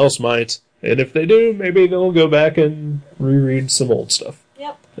someone else might. And if they do, maybe they'll go back and reread some old stuff.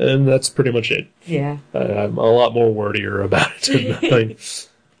 Yep. And that's pretty much it. Yeah. I'm a lot more wordier about it than nothing.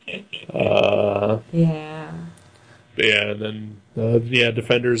 And then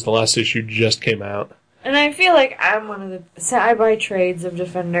Defenders, the last issue just came out, and I feel like I'm one of the I buy trades of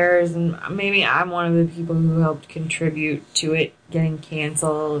Defenders, and maybe I'm one of the people who helped contribute to it getting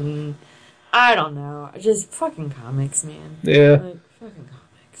canceled, and I don't know, just fucking comics, man. Fucking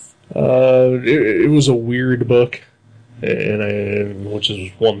comics. It was a weird book, and which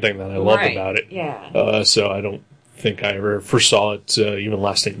is one thing that I love about it. So I don't think I ever foresaw it even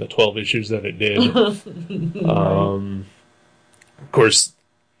lasting the 12 issues that it did. Of course,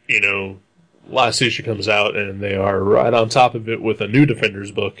 last issue comes out and they are right on top of it with a new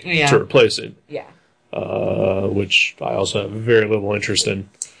Defenders book to replace it. Which I also have very little interest in.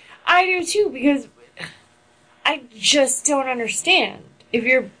 I do too, because I just don't understand. If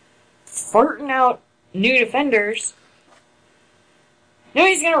you're farting out new Defenders,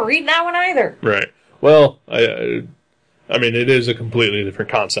 nobody's gonna read that one either. Right. Well, I mean, it is a completely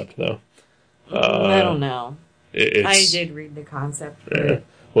different concept, though. I don't know. I did read the concept.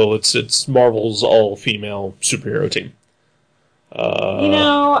 Well, it's Marvel's all-female superhero team.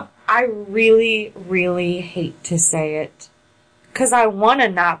 I really, really hate to say it, because I want to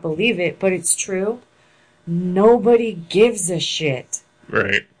not believe it, but it's true. Nobody gives a shit.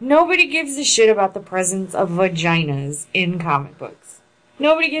 Right. Nobody gives a shit about the presence of vaginas in comic books.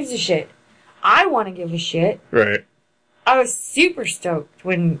 Nobody gives a shit. I want to give a shit. Right. I was super stoked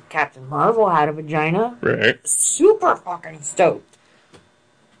when Captain Marvel had a vagina. Right. Super fucking stoked.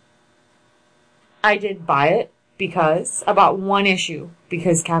 I did buy it about one issue,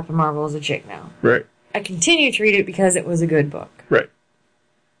 because Captain Marvel is a chick now. Right. I continue to read it because it was a good book. Right.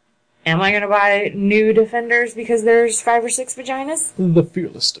 Am I going to buy new Defenders because there's 5 or 6 vaginas? The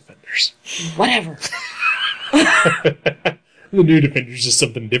Fearless Defenders. Whatever. The new Defenders is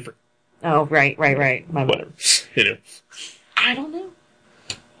something different. Oh, right. My whatever. I don't know.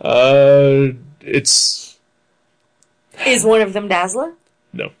 Is one of them Dazzler?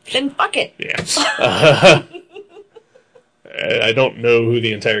 No. Then fuck it. Yeah. I don't know who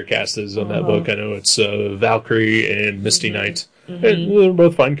the entire cast is on that book. I know it's Valkyrie and Misty Knight. Mm-hmm. And they're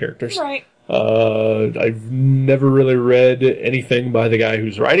both fine characters. Right. I've never really read anything by the guy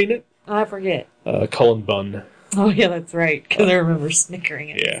who's writing it. I forget. Cullen Bunn. Oh, yeah, that's right, because I remember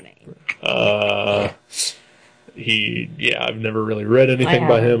snickering at his name. I've never really read anything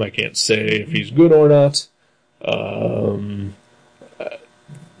by him. I can't say if he's good or not.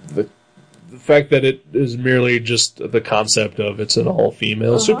 The fact that it is merely just the concept of it's an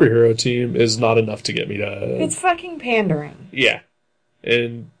all-female superhero team is not enough to get me to... It's fucking pandering. Yeah.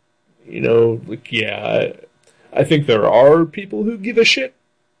 And, I think there are people who give a shit.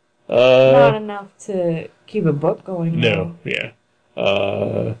 Not enough to keep a book going. No, yeah.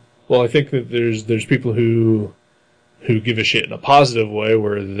 Well, I think that there's people who give a shit in a positive way,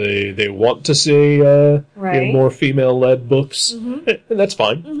 where they want to see more female-led books, and that's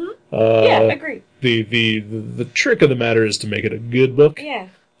fine. Mm-hmm. Agreed. The trick of the matter is to make it a good book, and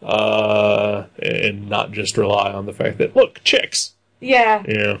not just rely on the fact that look, chicks. Yeah.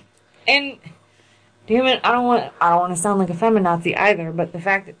 Yeah. And damn it, I don't want to sound like a feminazi either, but the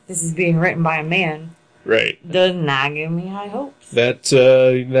fact that this is being written by a man, right, does not give me high hopes. That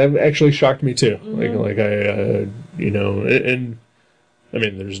actually shocked me too. And I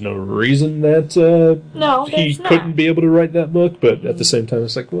mean, there's no reason that he couldn't be able to write that book, but at the same time,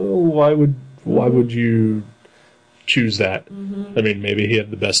 it's like, well, why would you choose that? Mm-hmm. I mean, maybe he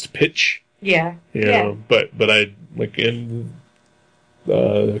had the best pitch. Yeah. But I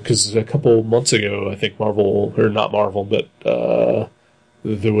because a couple months ago, I think Marvel, or not Marvel, but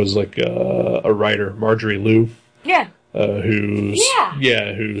there was a writer, Marjorie Liu. Yeah. Who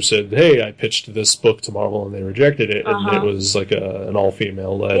said, hey, I pitched this book to Marvel and they rejected it, and it was like an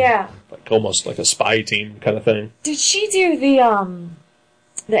all-female led, almost like a spy team kind of thing. Did she do the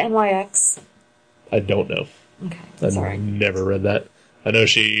NYX? I don't know. Okay, sorry. I've never read that. I know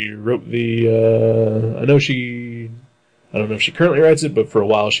she wrote I don't know if she currently writes it, but for a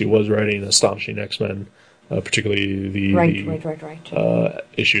while she was writing Astonishing X-Men, particularly the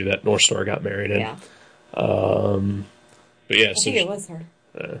issue that North Star got married in. Yeah. But yeah, I think it was her.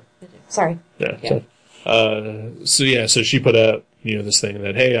 Sorry. Yeah. So she put out, this thing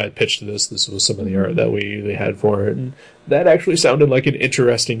that, hey, I pitched this. This was some of the art that we had for it, and that actually sounded like an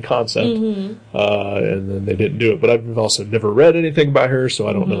interesting concept. Mm-hmm. And then they didn't do it. But I've also never read anything by her, so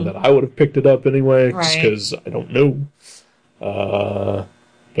I don't know that I would have picked it up anyway, just because I don't know. But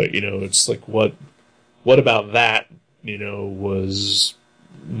it's like what about that? was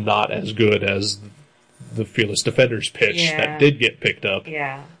not as good as the Fearless Defenders pitch that did get picked up.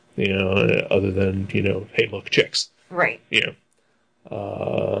 Yeah. Other than, hey, look, chicks. Right.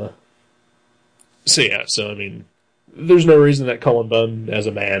 So I mean, there's no reason that Cullen Bunn, as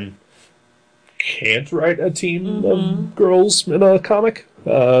a man, can't write a team of girls in a comic.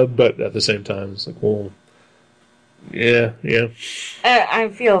 But at the same time, it's like, well, yeah. I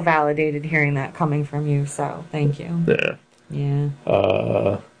feel validated hearing that coming from you, so thank you. Yeah. Yeah.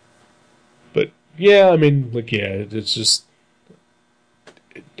 But yeah, I mean, it's just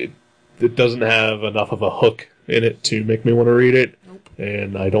it doesn't have enough of a hook in it to make me want to read it. Nope.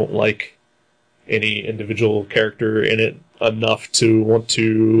 And I don't like any individual character in it enough to want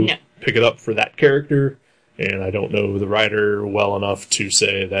to pick it up for that character. And I don't know the writer well enough to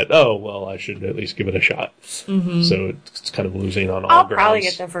say that, oh, well, I should at least give it a shot. Mm-hmm. So it's kind of losing on all grounds. I'll probably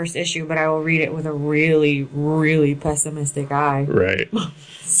get the first issue, but I will read it with a really, really pessimistic eye. Right.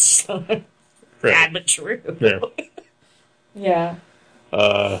 Bad but true. Yeah.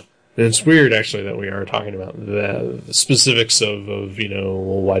 And it's weird, actually, that we are talking about the specifics of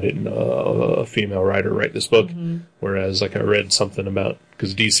why didn't a female writer write this book? Mm-hmm. Whereas, I read something about,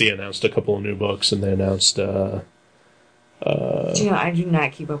 because DC announced a couple of new books, and they announced... I do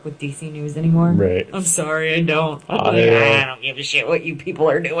not keep up with DC news anymore. Right. I'm sorry, I don't. I don't give a shit what you people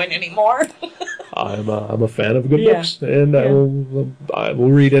are doing anymore. I'm a fan of good books, and I will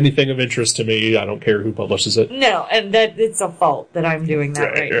read anything of interest to me. I don't care who publishes it. No, and that it's a fault that I'm doing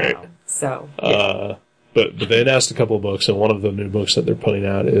that right now. So, but they announced a couple of books, and one of the new books that they're putting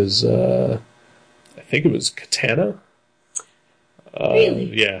out is, I think it was Katana.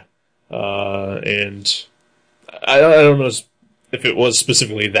 Really? Yeah. And I don't know if it was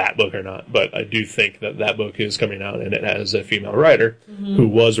specifically that book or not, but I do think that book is coming out, and it has a female writer who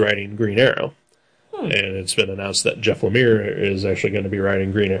was writing Green Arrow. And it's been announced that Jeff Lemire is actually going to be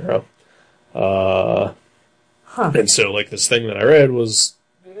writing Green Arrow. And so, this thing that I read was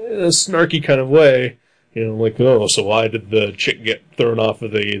in a snarky kind of way, so why did the chick get thrown off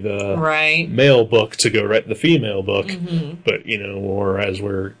of the male book to go write the female book? Mm-hmm. But, or as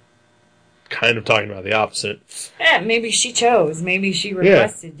we're kind of talking about the opposite. Yeah, maybe she chose. Maybe she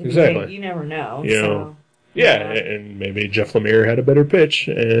requested to be. You never know. And maybe Jeff Lemire had a better pitch.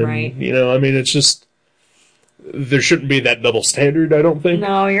 And, it's just... There shouldn't be that double standard, I don't think.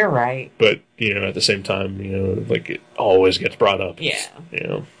 No, you're right. But, at the same time, it always gets brought up. Yeah.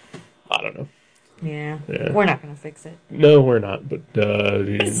 I don't know. Yeah. Yeah. We're not going to fix it. No, we're not, but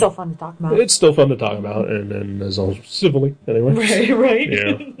It's still fun to talk about. it's still fun to talk about, and as all civilly, anyway. Right.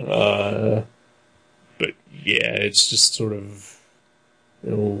 Yeah. But yeah, it's just sort of,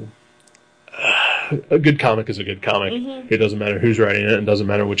 a good comic is a good comic. Mm-hmm. It doesn't matter who's writing it, and it doesn't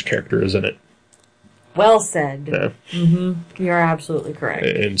matter which character is in it. Well said. Yeah. Mm-hmm. You're absolutely correct.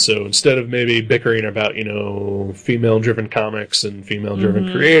 And so instead of maybe bickering about, female-driven comics and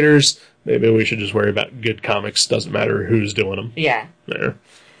female-driven creators, maybe we should just worry about good comics. Doesn't matter who's doing them. Yeah. There.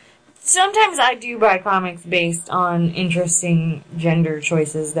 Sometimes I do buy comics based on interesting gender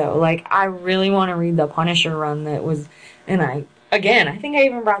choices, though. Like, I really want to read the Punisher run that was, and I think I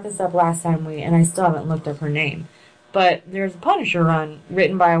even brought this up last time and I still haven't looked up her name. But there's a Punisher run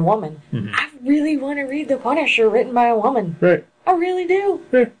written by a woman. Mm-hmm. I really want to read the Punisher written by a woman. Right. I really do.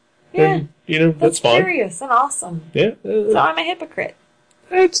 Yeah. Yeah. And, that's fun. Curious and awesome. Yeah. So I'm a hypocrite.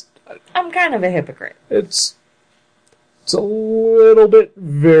 I'm kind of a hypocrite. It's a little bit,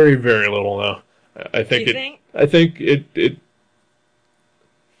 very, very little though. I think I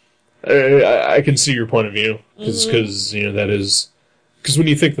can see your point of view because that is because when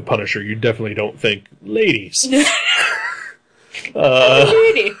you think the Punisher, you definitely don't think ladies.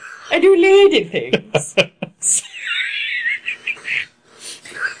 I do lady things.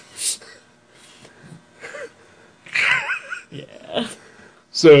 Yeah.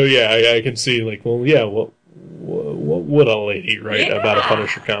 So yeah, I can see like, well, yeah, what would a lady write about a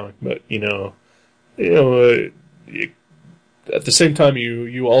Punisher comic? But at the same time,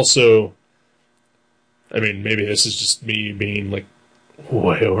 you also, I mean, maybe this is just me being like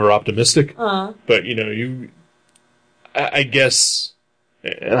way over optimistic, but I guess,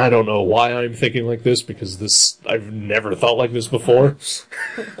 and I don't know why I'm thinking like this because I've never thought like this before.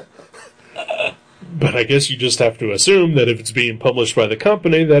 But I guess you just have to assume that if it's being published by the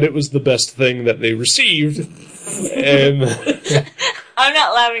company, that it was the best thing that they received. And I'm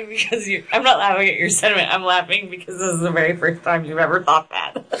not laughing I'm not laughing at your sentiment. I'm laughing because this is the very first time you've ever thought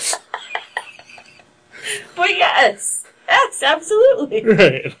that. But yes, absolutely.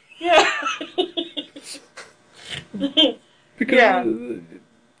 right, Yeah. because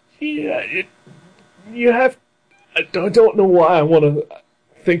you have. I don't know why I want to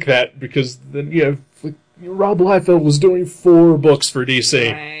think that because then Rob Liefeld was doing 4 books for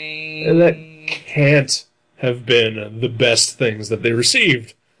DC, Right. and that can't have been the best things that they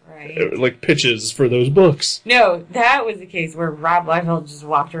received, Right. like pitches for those books. No, that was the case where Rob Liefeld just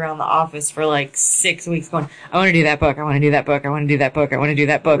walked around the office for like 6 weeks going, I want to do that book, I want to do that book, I want to do that book, I want to do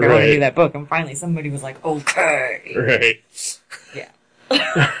that book, I want to do that book, and finally somebody was like, okay. Right. Yeah.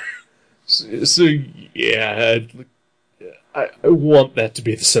 So yeah, I want that to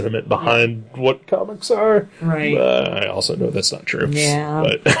be the sentiment behind what comics are. Right. I also know that's not true. Yeah.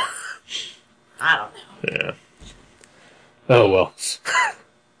 But I don't know. yeah. Oh well.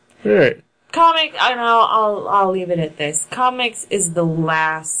 All right. Comic, I don't know, I'll leave it at this. Comics is the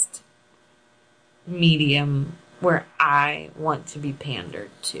last medium where I want to be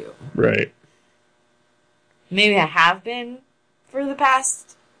pandered to. Right. Maybe I have been for the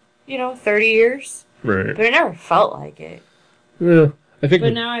past, 30 years. Right. But I never felt like it. Yeah. I think.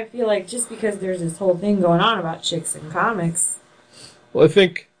 But now I feel like just because there's this whole thing going on about chicks in comics. Well, I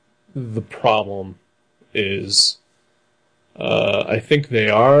think the problem is, I think they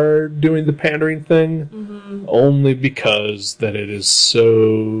are doing the pandering thing only because that it is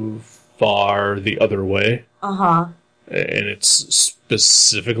so far the other way. Uh-huh. And it's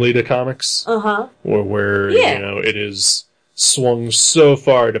specifically to comics. Uh-huh. Where it is swung so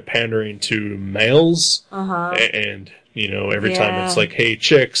far to pandering to males. Uh-huh. And, every time it's like, hey,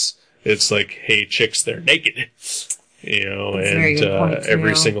 chicks, it's like, hey, chicks, they're naked. And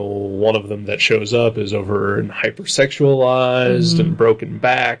every single one of them that shows up is over and hypersexualized and broken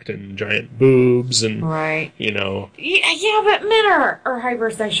backed and giant boobs and right. Yeah, but men are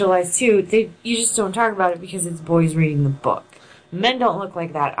hypersexualized too. You just don't talk about it because it's boys reading the book. Men don't look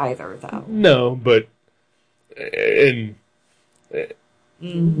like that either, though. No, but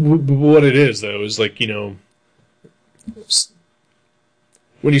what it is though is like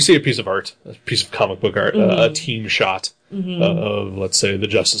when you see a piece of art, a piece of comic book art, a team shot of, let's say, the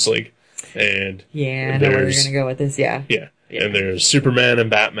Justice League, and I know where you're going to go with this, yeah, and there's Superman and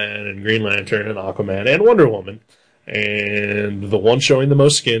Batman and Green Lantern and Aquaman and Wonder Woman, and the one showing the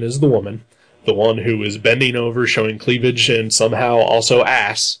most skin is the woman, the one who is bending over showing cleavage and somehow also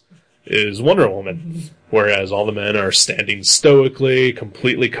ass is Wonder Woman, whereas all the men are standing stoically,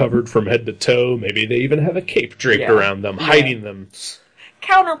 completely covered from head to toe, maybe they even have a cape draped around them, hiding them.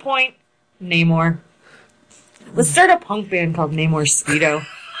 Counterpoint, Namor. Let's start a punk band called Namor Speedo.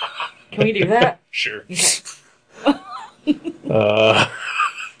 Can we do that? Sure. Okay.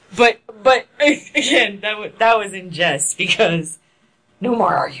 But again, that was in jest because no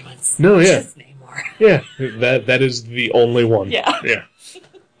more arguments. No, yeah. Just Namor. Yeah, that is the only one. Yeah. Yeah.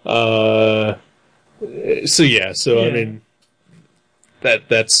 So I mean,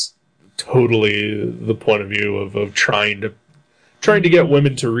 that's totally the point of view of trying to get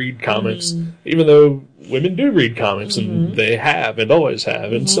women to read comics, even though women do read comics and they have and always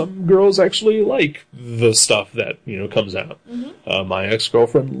have, and some girls actually like the stuff that comes out. My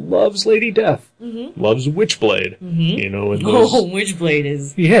ex-girlfriend loves Lady Death, loves Witchblade, and those, Witchblade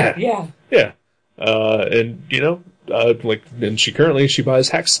is yeah. And and she buys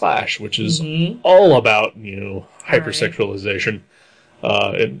Hack Slash, which is all about hypersexualization.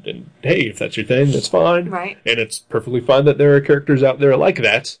 And hey, if that's your thing, that's fine. Right. And it's perfectly fine that there are characters out there like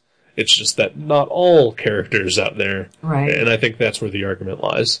that. It's just that not all characters out there. Right. And I think that's where the argument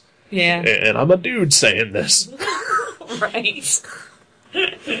lies. Yeah. And I'm a dude saying this. Right.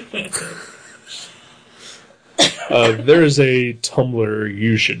 There's a Tumblr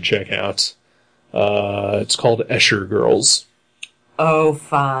you should check out. It's called Escher Girls. Oh,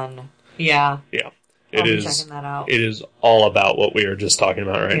 fun. Yeah. Yeah. I'll be checking that out. It is all about what we are just talking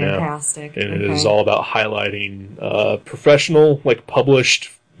about right now. Fantastic. And it is all about highlighting professional,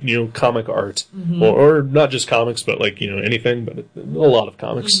 published, comic art. Or not just comics, but anything, but a lot of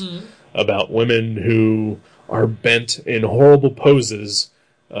comics about women who are bent in horrible poses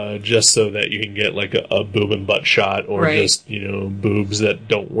just so that you can get a boob and butt shot, or just, boobs that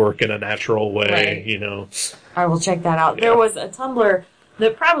don't work in a natural way, I will check that out. Yeah. There was a Tumblr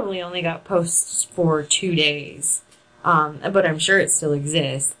that probably only got posts for 2 days. But I'm sure it still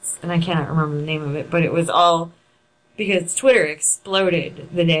exists. And I cannot remember the name of it. But it was all because Twitter exploded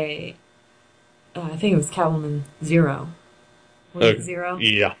the day, I think it was Catwoman 0. Was it 0?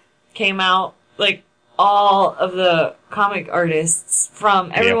 Yeah. Came out, all of the comic artists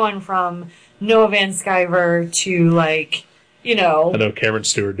from, everyone from Noah Van Sciver to, I know Cameron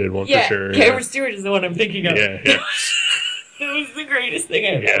Stewart did one for sure. Cameron Stewart is the one I'm thinking of. Yeah. It was the greatest thing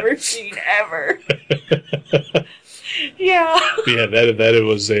I've ever seen, ever. Yeah. Yeah, that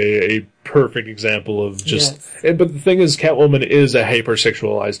was a perfect example of just... Yes. But the thing is, Catwoman is a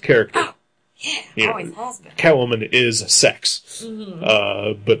hypersexualized character. Yeah, always has been. Catwoman is sex.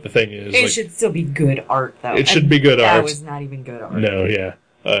 But the thing is... It should still be good art, though. It should be good art. That was not even good art. No, yeah.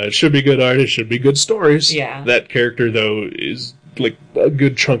 It should be good art, it should be good stories. Yeah. That character, though, is... a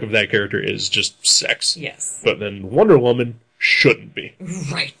good chunk of that character is just sex. Yes. But then Wonder Woman shouldn't be.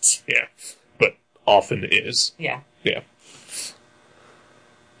 Right. Yeah. But often is. Yeah. Yeah.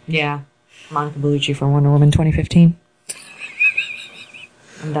 Yeah. Monica Bellucci for Wonder Woman 2015.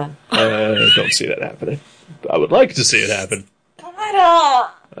 I'm done. I don't see that happening. I would like to see it happen.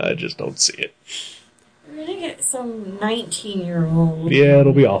 I just don't see it. We're gonna get some 19-year-old. Yeah,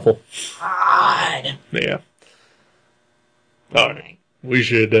 it'll be awful. God. Yeah. Alright. We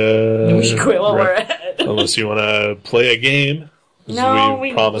should quit while we're ahead. Unless you want to play a game. No,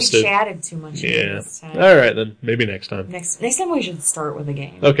 we chatted too much this time. Alright then, maybe next time. Next time we should start with a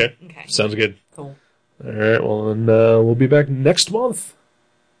game. Okay. Sounds good. Cool. Alright, well then we'll be back next month.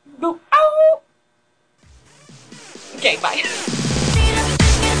 Ow! Okay, bye.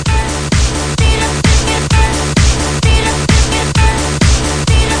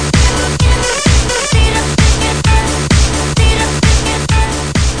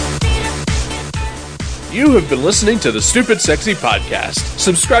 You have been listening to the Stupid Sexy Podcast.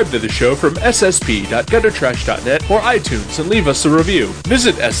 Subscribe to the show from ssp.guttertrash.net or iTunes and leave us a review.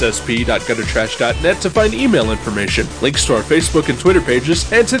 Visit ssp.guttertrash.net to find email information, links to our Facebook and Twitter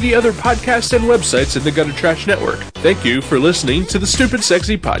pages, and to the other podcasts and websites in the Gutter Trash Network. Thank you for listening to the Stupid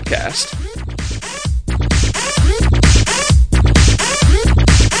Sexy Podcast.